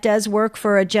does work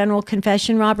for a general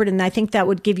confession, Robert, and I think that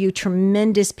would give you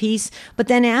tremendous peace. But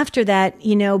then after that,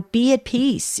 be at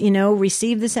peace,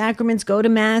 receive the sacraments, go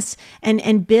to Mass,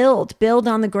 and build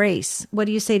on the grace. What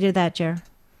do you say to that, Jer?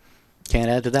 Can't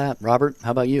add to that. Robert,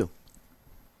 how about you?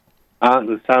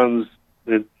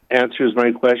 It answers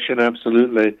my question,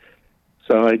 absolutely.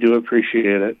 So I do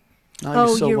appreciate it.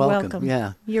 Oh, you're welcome.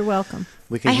 Yeah, you're welcome.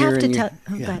 We can hear in your,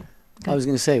 go ahead. I was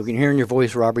going to say, we can hear in your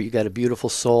voice, Robert, you got a beautiful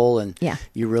soul, and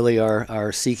you really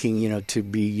are seeking, to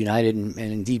be united and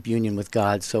in deep union with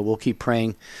God. So we'll keep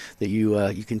praying that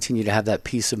you continue to have that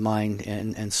peace of mind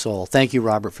and soul. Thank you,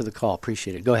 Robert, for the call.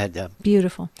 Appreciate it. Go ahead, Deb.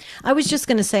 Beautiful. I was just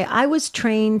going to say, I was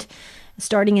trained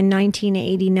starting in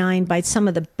 1989 by some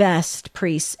of the best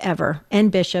priests ever, and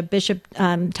Bishop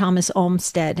Thomas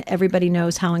Olmsted. Everybody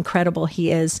knows how incredible he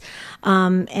is.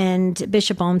 And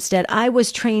Bishop Olmsted, I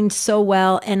was trained so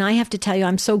well, and I have to tell you,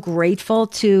 I'm so grateful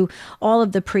to all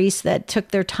of the priests that took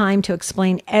their time to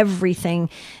explain everything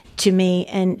to me,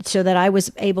 and so that I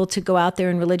was able to go out there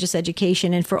in religious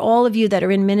education. And for all of you that are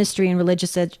in ministry and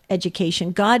religious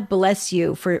education, God bless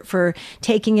you for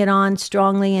taking it on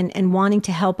strongly and wanting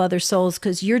to help other souls,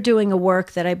 because you're doing a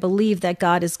work that I believe that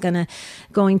God is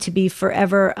going to be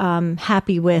forever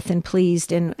happy with and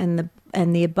pleased, and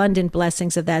the abundant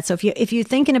blessings of that. So if you're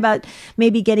thinking about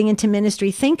maybe getting into ministry,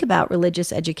 think about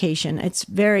religious education. It's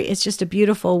just a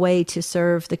beautiful way to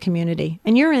serve the community.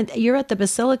 And you're at the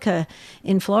Basilica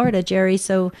in Florida, Jerry,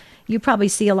 so you probably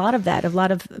see a lot of that, a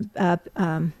lot of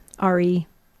RE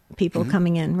people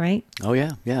coming in, right? Oh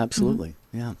yeah, absolutely,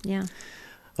 yeah.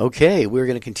 Okay, we're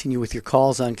going to continue with your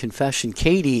calls on confession.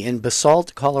 Katie in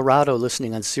Basalt, Colorado,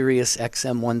 listening on Sirius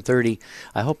XM 130.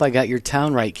 I hope I got your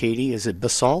town right, Katie. Is it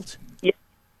Basalt?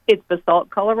 It's Basalt,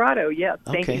 Colorado, yes.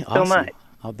 Thank you so much.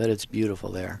 I'll bet it's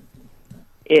beautiful there.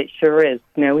 It sure is,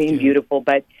 snowy and beautiful.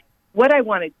 But what I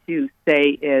wanted to say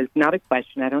is not a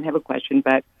question. I don't have a question,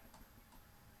 but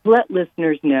let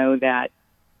listeners know that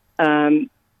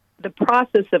the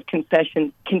process of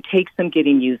confession can take some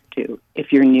getting used to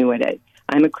if you're new at it.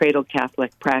 I'm a cradle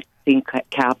Catholic, practicing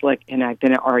Catholic, and I've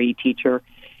been an RE teacher.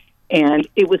 And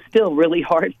it was still really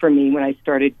hard for me when I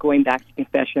started going back to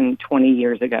confession 20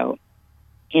 years ago.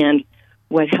 And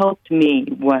what helped me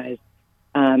was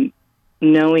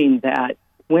knowing that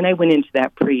when I went into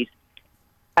that priest,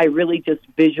 I really just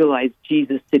visualized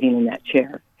Jesus sitting in that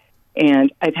chair.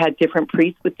 And I've had different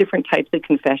priests with different types of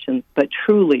confessions, but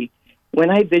truly, when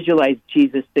I visualized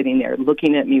Jesus sitting there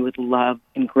looking at me with love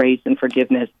and grace and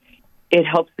forgiveness, it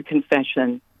helps the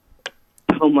confession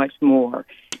so much more.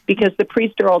 Because the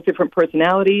priests are all different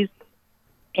personalities,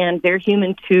 and they're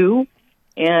human too,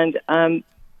 and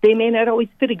they may not always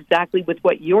fit exactly with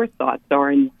what your thoughts are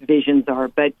and visions are,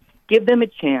 but give them a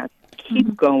chance.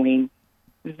 Keep going.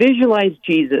 Visualize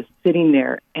Jesus sitting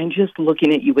there and just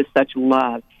looking at you with such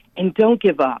love. And don't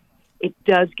give up. It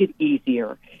does get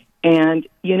easier. And,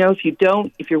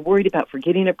 if you're worried about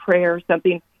forgetting a prayer or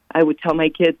something, I would tell my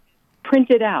kids, print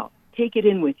it out. Take it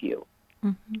in with you.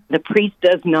 Mm-hmm. The priest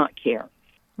does not care.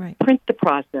 Right. Print the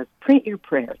process. Print your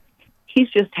prayers. He's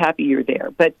just happy you're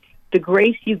there. But the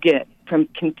grace you get from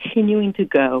continuing to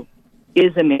go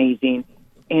is amazing.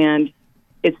 And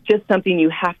it's just something you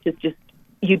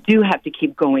do have to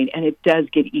keep going, and it does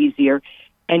get easier.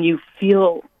 And you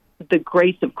feel the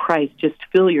grace of Christ just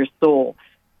fill your soul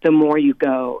the more you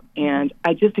go. And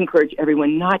I just encourage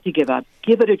everyone not to give up.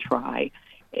 Give it a try.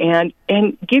 And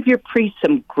give your priest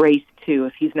some grace, too,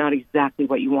 if he's not exactly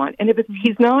what you want. And if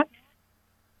he's not,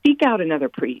 seek out another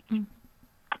priest.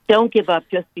 Don't give up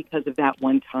just because of that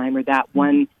one time or that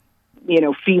one,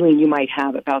 feeling you might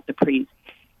have about the priest.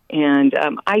 And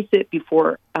I sit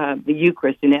before the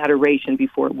Eucharist in adoration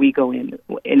before we go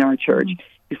in our church,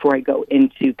 before I go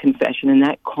into confession, and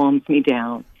that calms me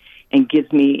down and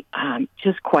gives me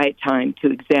just quiet time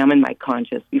to examine my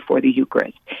conscience before the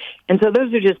Eucharist. And so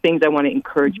those are just things I want to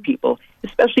encourage people,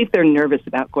 especially if they're nervous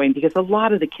about going, because a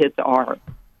lot of the kids are,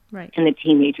 right, and the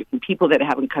teenagers and people that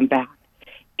haven't come back.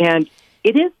 And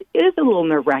it is a little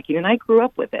nerve-wracking, and I grew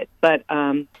up with it, but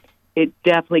it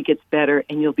definitely gets better,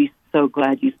 and you'll be so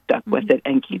glad you stuck with it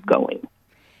and keep going.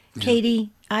 Katie,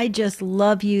 I just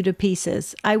love you to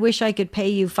pieces. I wish I could pay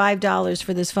you $5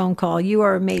 for this phone call. You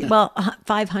are amazing. Well,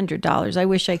 $500. I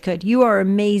wish I could. You are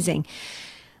amazing.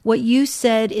 What you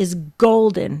said is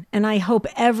golden, and I hope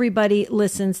everybody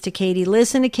listens to Katie.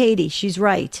 Listen to Katie. She's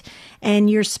right, and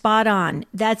you're spot on.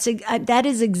 That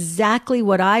is exactly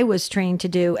what I was trained to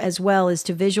do as well, is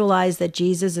to visualize that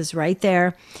Jesus is right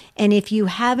there. And if you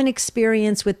have an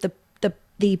experience with the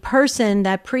person,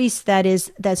 that priest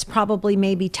that's probably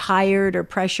maybe tired or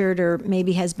pressured or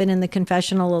maybe has been in the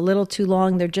confessional a little too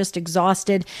long, they're just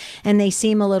exhausted and they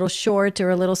seem a little short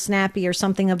or a little snappy or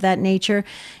something of that nature,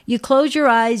 you close your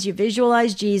eyes, you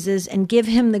visualize Jesus and give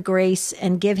him the grace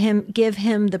and give him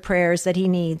the prayers that he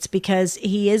needs, because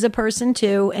he is a person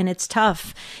too, and it's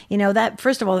tough. That,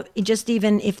 first of all, just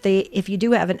even if you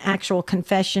do have an actual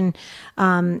confession,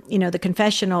 the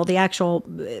confessional, the actual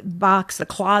box, the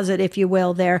closet, if you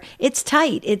will, there, it's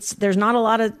tight. There's not a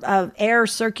lot of air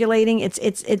circulating. It's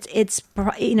it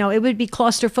would be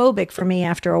claustrophobic for me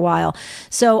after a while.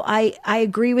 So I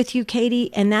agree with you,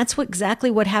 Katie, and that's exactly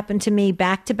what happened to me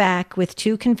back to back with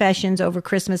 2 confessions over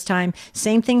Christmas time.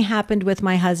 Same thing happened with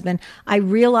my husband. I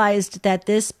realized that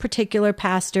this particular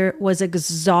pastor was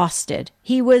exhausted.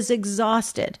 He was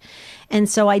exhausted. And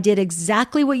so I did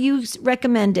exactly what you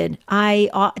recommended. I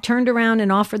turned around and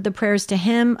offered the prayers to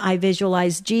him. I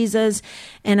visualized Jesus,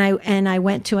 and I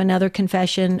went to another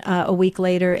confession a week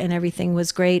later, and everything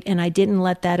was great. And I didn't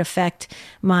let that affect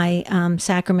my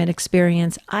sacrament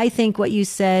experience. I think what you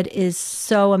said is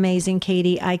so amazing,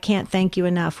 Katie. I can't thank you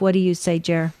enough. What do you say,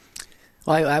 Jer?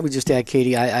 Well, I would just add,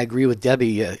 Katie, I agree with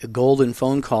Debbie, a golden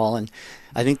phone call. And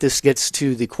I think this gets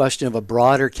to the question of a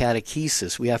broader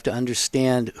catechesis. We have to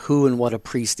understand who and what a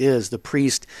priest is. The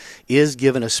priest is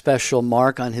given a special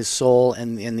mark on his soul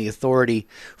and the authority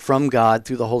from God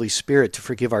through the Holy Spirit to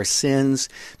forgive our sins,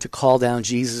 to call down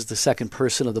Jesus, the second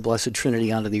person of the Blessed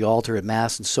Trinity, onto the altar at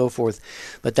Mass and so forth.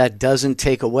 But that doesn't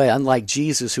take away, unlike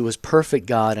Jesus, who was perfect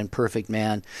God and perfect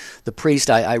man, the priest,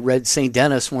 I read St.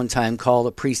 Denis one time call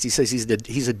a priest, he says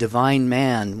he's a divine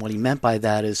man. What he meant by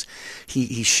that is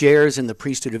he shares in the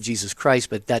priesthood of Jesus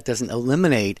Christ, but that doesn't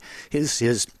eliminate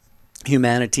his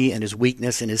humanity and his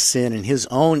weakness and his sin and his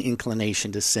own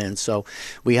inclination to sin. So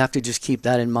we have to just keep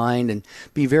that in mind and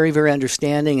be very, very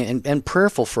understanding and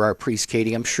prayerful for our priests,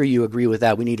 Katie. I'm sure you agree with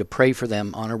that. We need to pray for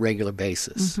them on a regular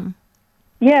basis. Mm-hmm.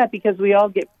 Yeah, because we all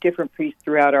get different priests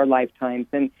throughout our lifetimes,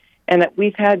 and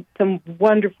we've had some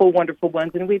wonderful, wonderful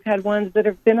ones, and we've had ones that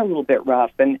have been a little bit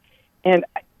rough, and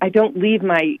I don't leave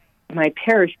my my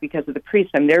parish because of the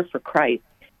priest. I'm there for Christ,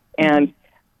 and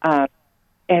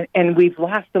we've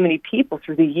lost so many people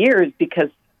through the years because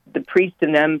the priest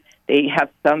and them, they have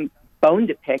some bone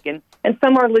to pick, and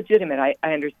some are legitimate.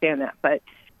 I understand that, but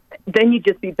then you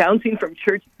just be bouncing from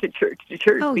church to church to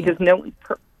church because no one's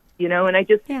perfect, and I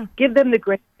just give them the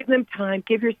grace, give them time,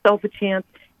 give yourself a chance,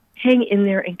 hang in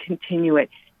there and continue it.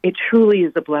 It truly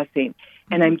is a blessing,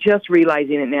 and I'm just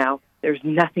realizing it now. There's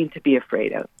nothing to be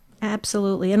afraid of.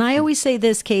 Absolutely. And I always say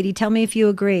this, Katie, tell me if you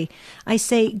agree. I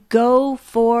say, go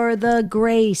for the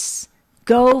grace.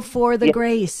 Go for the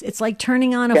grace. It's like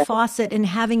turning on a faucet and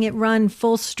having it run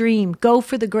full stream. Go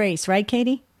for the grace, right,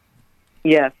 Katie?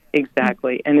 Yes,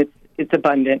 exactly. And it's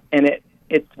abundant, and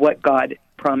it's what God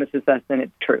promises us, and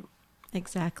it's true.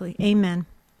 Exactly. Amen.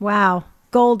 Wow.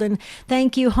 Golden.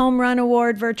 Thank you. Home Run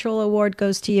Award, virtual award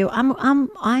goes to you.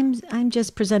 I'm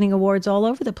just presenting awards all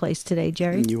over the place today,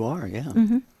 Jerry. You are, yeah.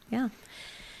 Mm-hmm. Yeah.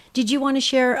 Did you want to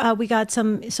share, we got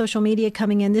some social media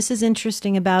coming in. This is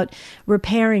interesting about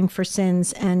repairing for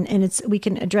sins, and we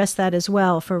can address that as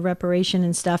well for reparation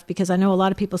and stuff, because I know a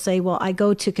lot of people say, well, I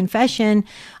go to confession,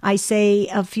 I say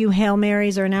a few Hail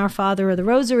Marys or an Our Father or the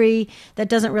Rosary. That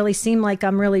doesn't really seem like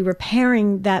I'm really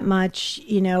repairing that much.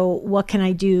 What can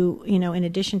I do, in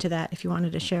addition to that, if you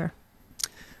wanted to share?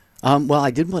 Well, I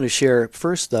did want to share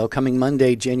first, though, coming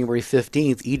Monday, January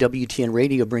 15th, EWTN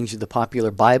Radio brings you the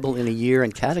popular Bible in a Year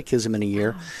and Catechism in a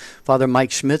Year. Wow. Father Mike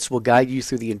Schmitz will guide you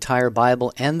through the entire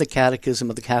Bible and the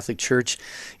Catechism of the Catholic Church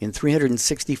in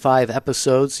 365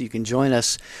 episodes. You can join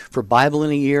us for Bible in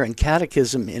a Year and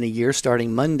Catechism in a Year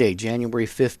starting Monday, January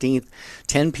 15th,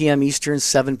 10 p.m. Eastern,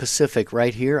 7 Pacific,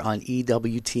 right here on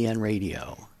EWTN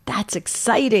Radio. That's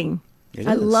exciting.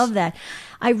 I love that.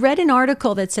 I read an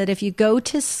article that said if you go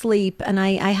to sleep, and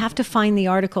I have to find the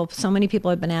article, so many people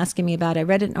have been asking me about it. I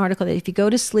read an article that if you go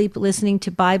to sleep listening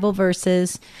to Bible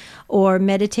verses or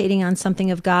meditating on something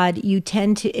of God, it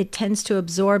tends to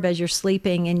absorb as you're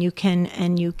sleeping, and you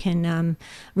can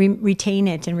retain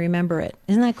it and remember it.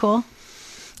 Isn't that cool?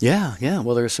 Yeah.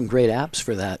 Well, there are some great apps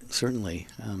for that, certainly.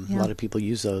 A lot of people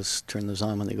use those, turn those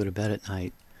on when they go to bed at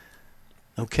night.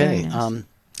 Okay. Nice.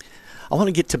 I want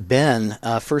to get to Ben,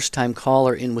 first-time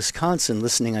caller in Wisconsin,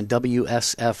 listening on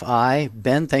WSFI.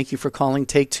 Ben, thank you for calling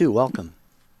Take Two. Welcome.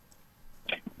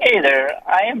 Hey there.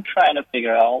 I am trying to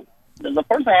figure out, does the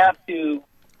person have to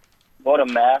go to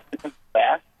Mass to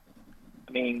confess?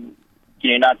 I mean, can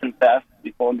you not confess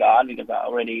before God because I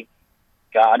already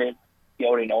got it? He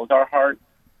already knows our heart.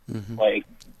 Mm-hmm. Like,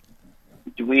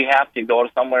 do we have to go to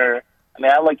somewhere? I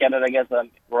mean, I look at it, I guess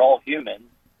we're all human.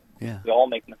 Yeah. We all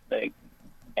make mistakes.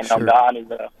 And sure. how God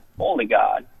is a holy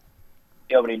God.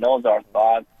 He already knows our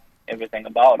thoughts, everything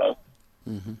about us.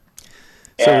 Mm-hmm.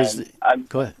 So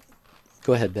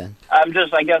Go ahead, Ben. I guess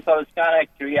I was kind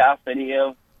of curiosity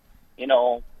of,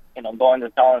 going to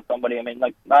telling somebody. I mean,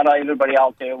 like, not everybody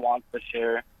out there wants to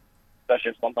share,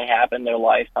 especially if something happened in their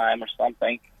lifetime or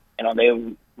something. They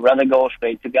would rather go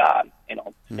straight to God,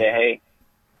 say, hey,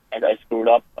 I screwed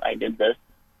up, I did this.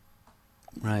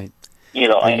 Right. Is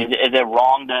it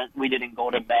wrong that we didn't go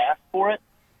to Mass for it?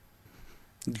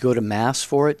 Go to Mass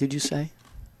for it, did you say?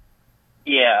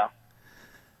 Yeah.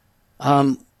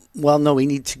 Well, no, we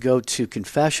need to go to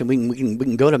confession. We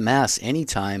can go to Mass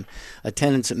anytime.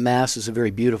 Attendance at Mass is a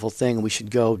very beautiful thing. We should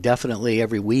go definitely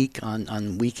every week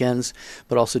on weekends,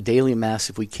 but also daily Mass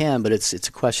if we can. But it's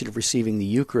a question of receiving the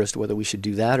Eucharist, whether we should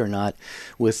do that or not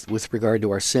with regard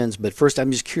to our sins. But first,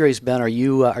 I'm just curious, Ben, are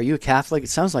you a Catholic? It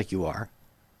sounds like you are.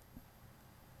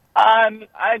 I'm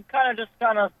kind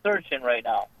of searching right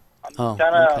now. I'm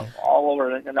kind of all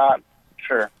over it. I'm not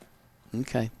sure.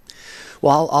 Okay.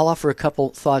 Well, I'll offer a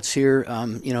couple thoughts here.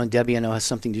 And Debbie, I know, has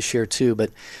something to share too.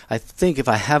 But I think if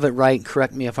I have it right,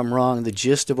 correct me if I'm wrong, the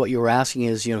gist of what you were asking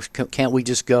is, can't we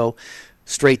just go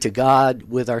straight to God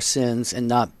with our sins and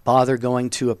not bother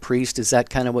going to a priest? Is that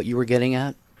kind of what you were getting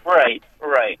at? Right.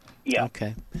 Yeah.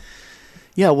 Okay.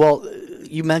 Yeah, well,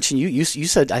 you mentioned, you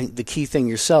said the key thing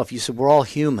yourself. You said we're all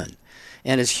human.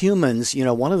 And as humans,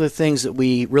 one of the things that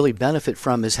we really benefit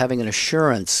from is having an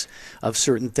assurance of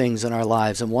certain things in our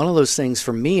lives. And one of those things,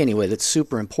 for me anyway, that's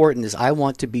super important is I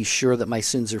want to be sure that my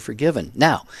sins are forgiven.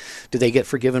 Now, do they get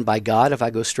forgiven by God if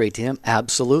I go straight to Him?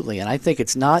 Absolutely. And I think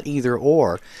it's not either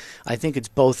or. I think it's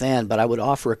both and. But I would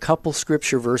offer a couple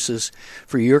scripture verses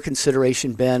for your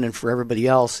consideration, Ben, and for everybody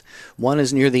else. One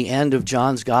is near the end of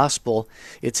John's Gospel.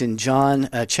 It's in John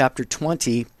chapter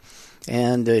 20.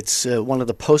 And it's one of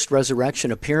the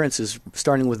post-resurrection appearances,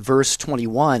 starting with verse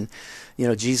 21.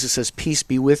 Jesus says, "Peace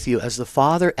be with you. As the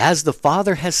Father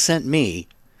has sent me,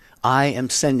 I am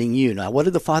sending you. Now, what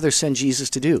did the Father send Jesus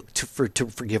to do? To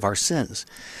forgive our sins.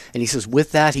 And he says,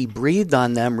 with that, he breathed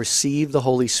on them, receive the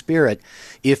Holy Spirit.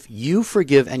 If you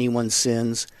forgive anyone's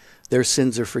sins, their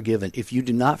sins are forgiven. If you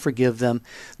do not forgive them,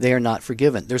 they are not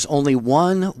forgiven. There's only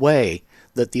one way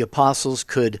that the apostles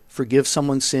could forgive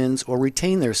someone's sins or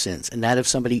retain their sins, and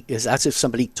that's if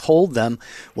somebody told them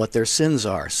what their sins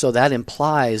are. So that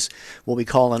implies what we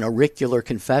call an auricular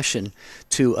confession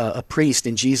to a priest,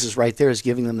 and Jesus right there is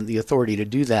giving them the authority to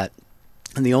do that.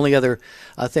 And the only other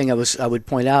thing I would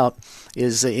point out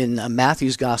is in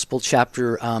Matthew's Gospel,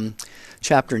 chapter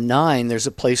 9, there's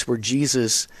a place where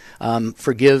Jesus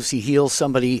forgives, he heals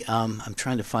somebody. I'm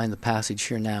trying to find the passage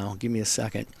here now. Give me a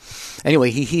second.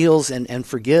 Anyway, he heals and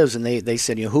forgives, and they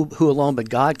said, who alone but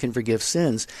God can forgive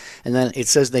sins? And then it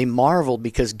says they marveled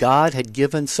because God had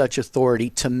given such authority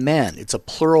to men. It's a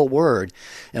plural word.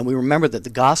 And we remember that the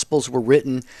Gospels were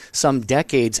written some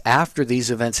decades after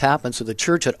these events happened, so the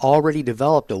church had already developed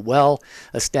a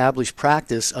well-established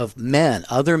practice of men,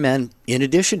 other men, in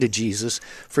addition to Jesus,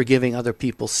 forgiving other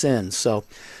people's sins. So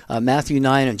Matthew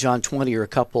 9 and John 20 are a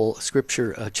couple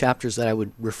scripture chapters that I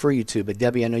would refer you to. But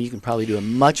Debbie, I know you can probably do a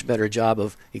much better job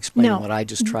of explaining what I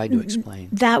just tried to explain.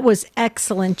 That was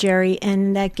excellent, Jerry,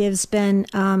 and that gives Ben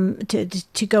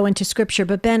to go into scripture.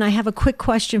 But Ben, I have a quick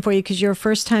question for you because you're a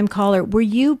first-time caller. Were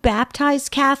you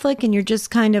baptized Catholic and you're just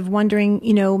kind of wondering,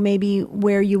 maybe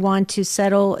where you want to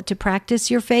settle to practice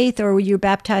your faith, or were you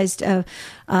baptized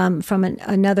from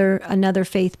another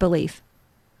faith belief?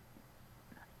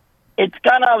 It's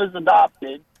kind of, I was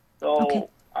adopted, so okay.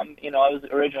 I was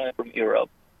originally from Europe,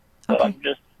 so okay. I'm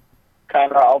just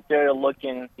kind of out there to look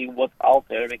and see what's out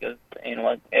there because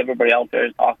everybody out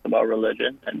there talks about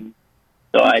religion, and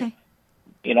so okay.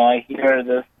 I hear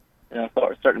this,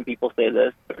 so certain people say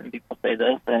this, certain people say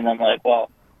this, and I'm like,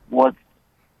 well, what's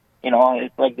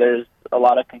it's like there's a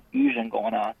lot of confusion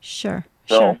going on. Sure.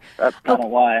 So that's kind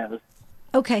of why I was.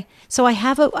 Okay, so I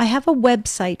have a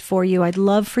website for you. I'd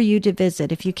love for you to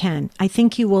visit if you can. I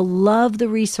think you will love the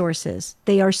resources.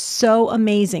 They are so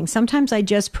amazing. Sometimes I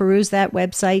just peruse that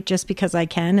website just because I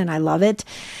can, and I love it.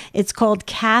 It's called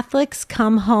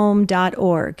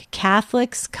CatholicsComeHome.org.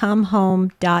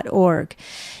 CatholicsComeHome.org.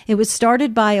 It was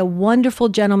started by a wonderful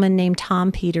gentleman named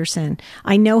Tom Peterson.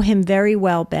 I know him very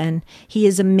well, Ben. He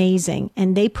is amazing,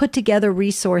 and they put together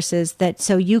resources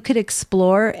so you could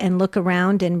explore and look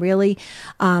around and really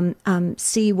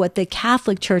see what the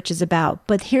Catholic Church is about.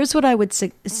 But here's what I would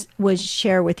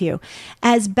share with you.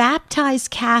 As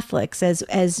baptized Catholics,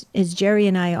 as Jerry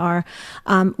and I are,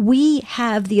 we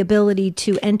have the ability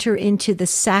to enter into the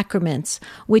sacraments,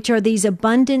 which are these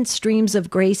abundant streams of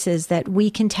graces that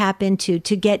we can tap into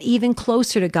to get even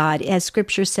closer to God. As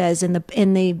Scripture says, in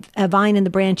the vine and the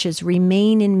branches,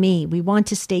 remain in me. We want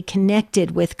to stay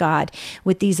connected with God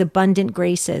with these abundant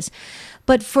graces.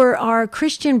 But for our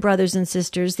Christian brothers and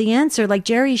sisters, the answer, like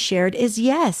Jerry shared, is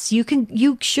yes. You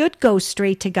should go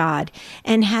straight to God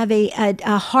and have a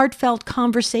heartfelt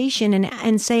conversation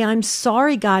and say, I'm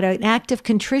sorry, God, an act of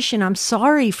contrition. I'm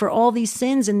sorry for all these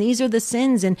sins, and these are the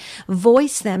sins, and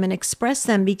voice them and express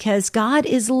them because God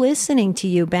is listening to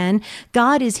you, Ben.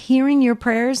 God is hearing your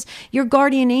prayers. Your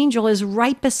guardian angel is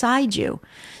right beside you.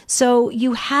 So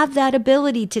you have that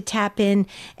ability to tap in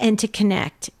and to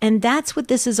connect. And that's what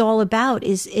this is all about,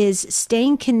 is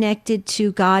staying connected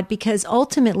to God, because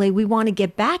ultimately we want to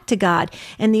get back to God.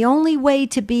 And the only way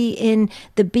to be in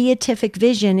the beatific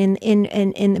vision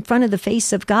in front of the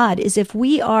face of God is if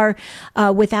we are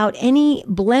without any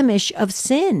blemish of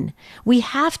sin. We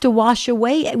have to wash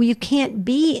away. You can't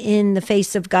be in the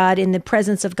face of God, in the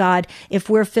presence of God, if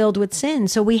we're filled with sin.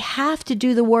 So we have to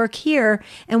do the work here,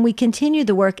 and we continue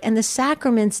the work. And the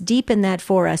sacraments deepen that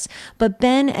for us. But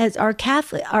Ben, as our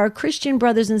Christian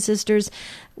brothers and sisters,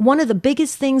 one of the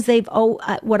biggest things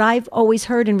what I've always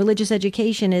heard in religious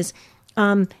education is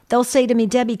they'll say to me,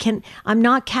 Debbie, I'm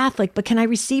not Catholic, but can I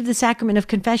receive the sacrament of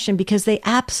confession? Because they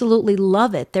absolutely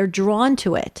love it. They're drawn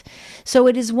to it. So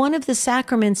it is one of the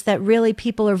sacraments that really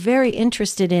people are very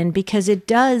interested in because it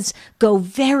does go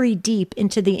very deep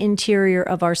into the interior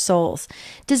of our souls.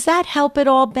 Does that help at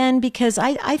all, Ben? Because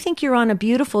I think you're on a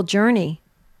beautiful journey.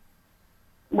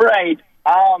 Right.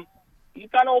 You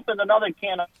kind of opened another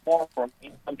can of worms for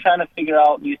me. I'm trying to figure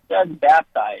out, you said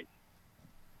baptized.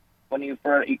 When you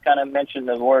kind of mentioned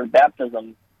the word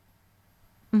baptism,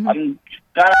 I'm kind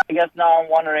of, I guess now I'm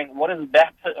wondering, what is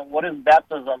baptism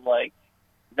like?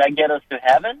 Does that get us to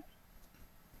heaven?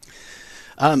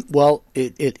 Well,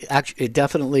 it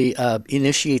definitely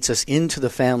initiates us into the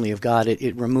family of God.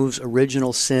 It removes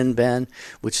original sin, Ben,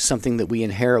 which is something that we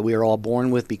inherit. We are all born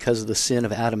with because of the sin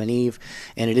of Adam and Eve,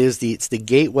 and it's the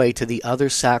gateway to the other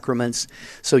sacraments.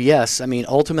 So yes, I mean,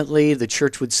 ultimately the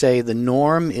church would say the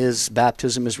norm is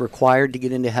baptism is required to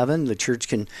get into heaven. The church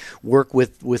can work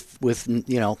with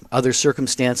other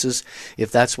circumstances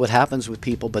if that's what happens with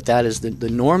people, but that is the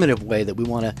normative way that we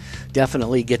want to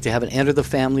definitely get to heaven, enter the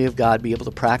family of God, be able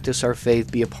to practice our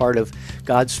faith, be a part of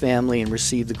God's family, and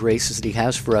receive the graces that He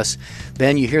has for us.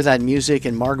 Ben, you hear that music,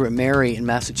 and Margaret Mary in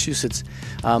Massachusetts.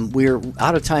 We're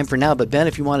out of time for now, but Ben,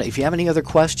 if you have any other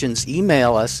questions,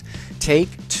 email us.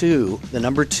 Take2, the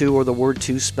number 2 or the word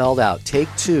 2 spelled out.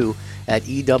 Take2 at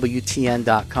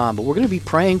EWTN.com. But we're going to be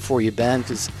praying for you, Ben,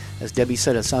 because as Debbie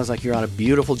said, it sounds like you're on a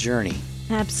beautiful journey.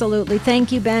 Absolutely.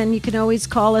 Thank you, Ben. You can always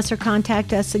call us or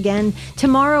contact us again.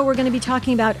 Tomorrow, we're going to be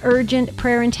talking about urgent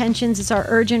prayer intentions. It's our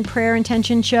urgent prayer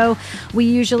intention show. We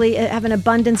usually have an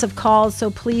abundance of calls,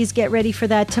 so please get ready for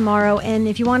that tomorrow. And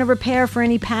if you want to repair for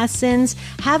any past sins,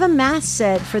 have a mass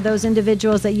said for those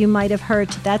individuals that you might have hurt.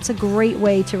 That's a great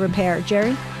way to repair.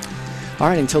 Jerry? All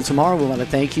right, until tomorrow, we want to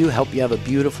thank you. Hope you have a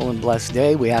beautiful and blessed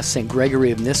day. We ask St.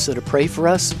 Gregory of Nyssa to pray for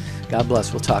us. God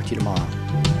bless. We'll talk to you tomorrow.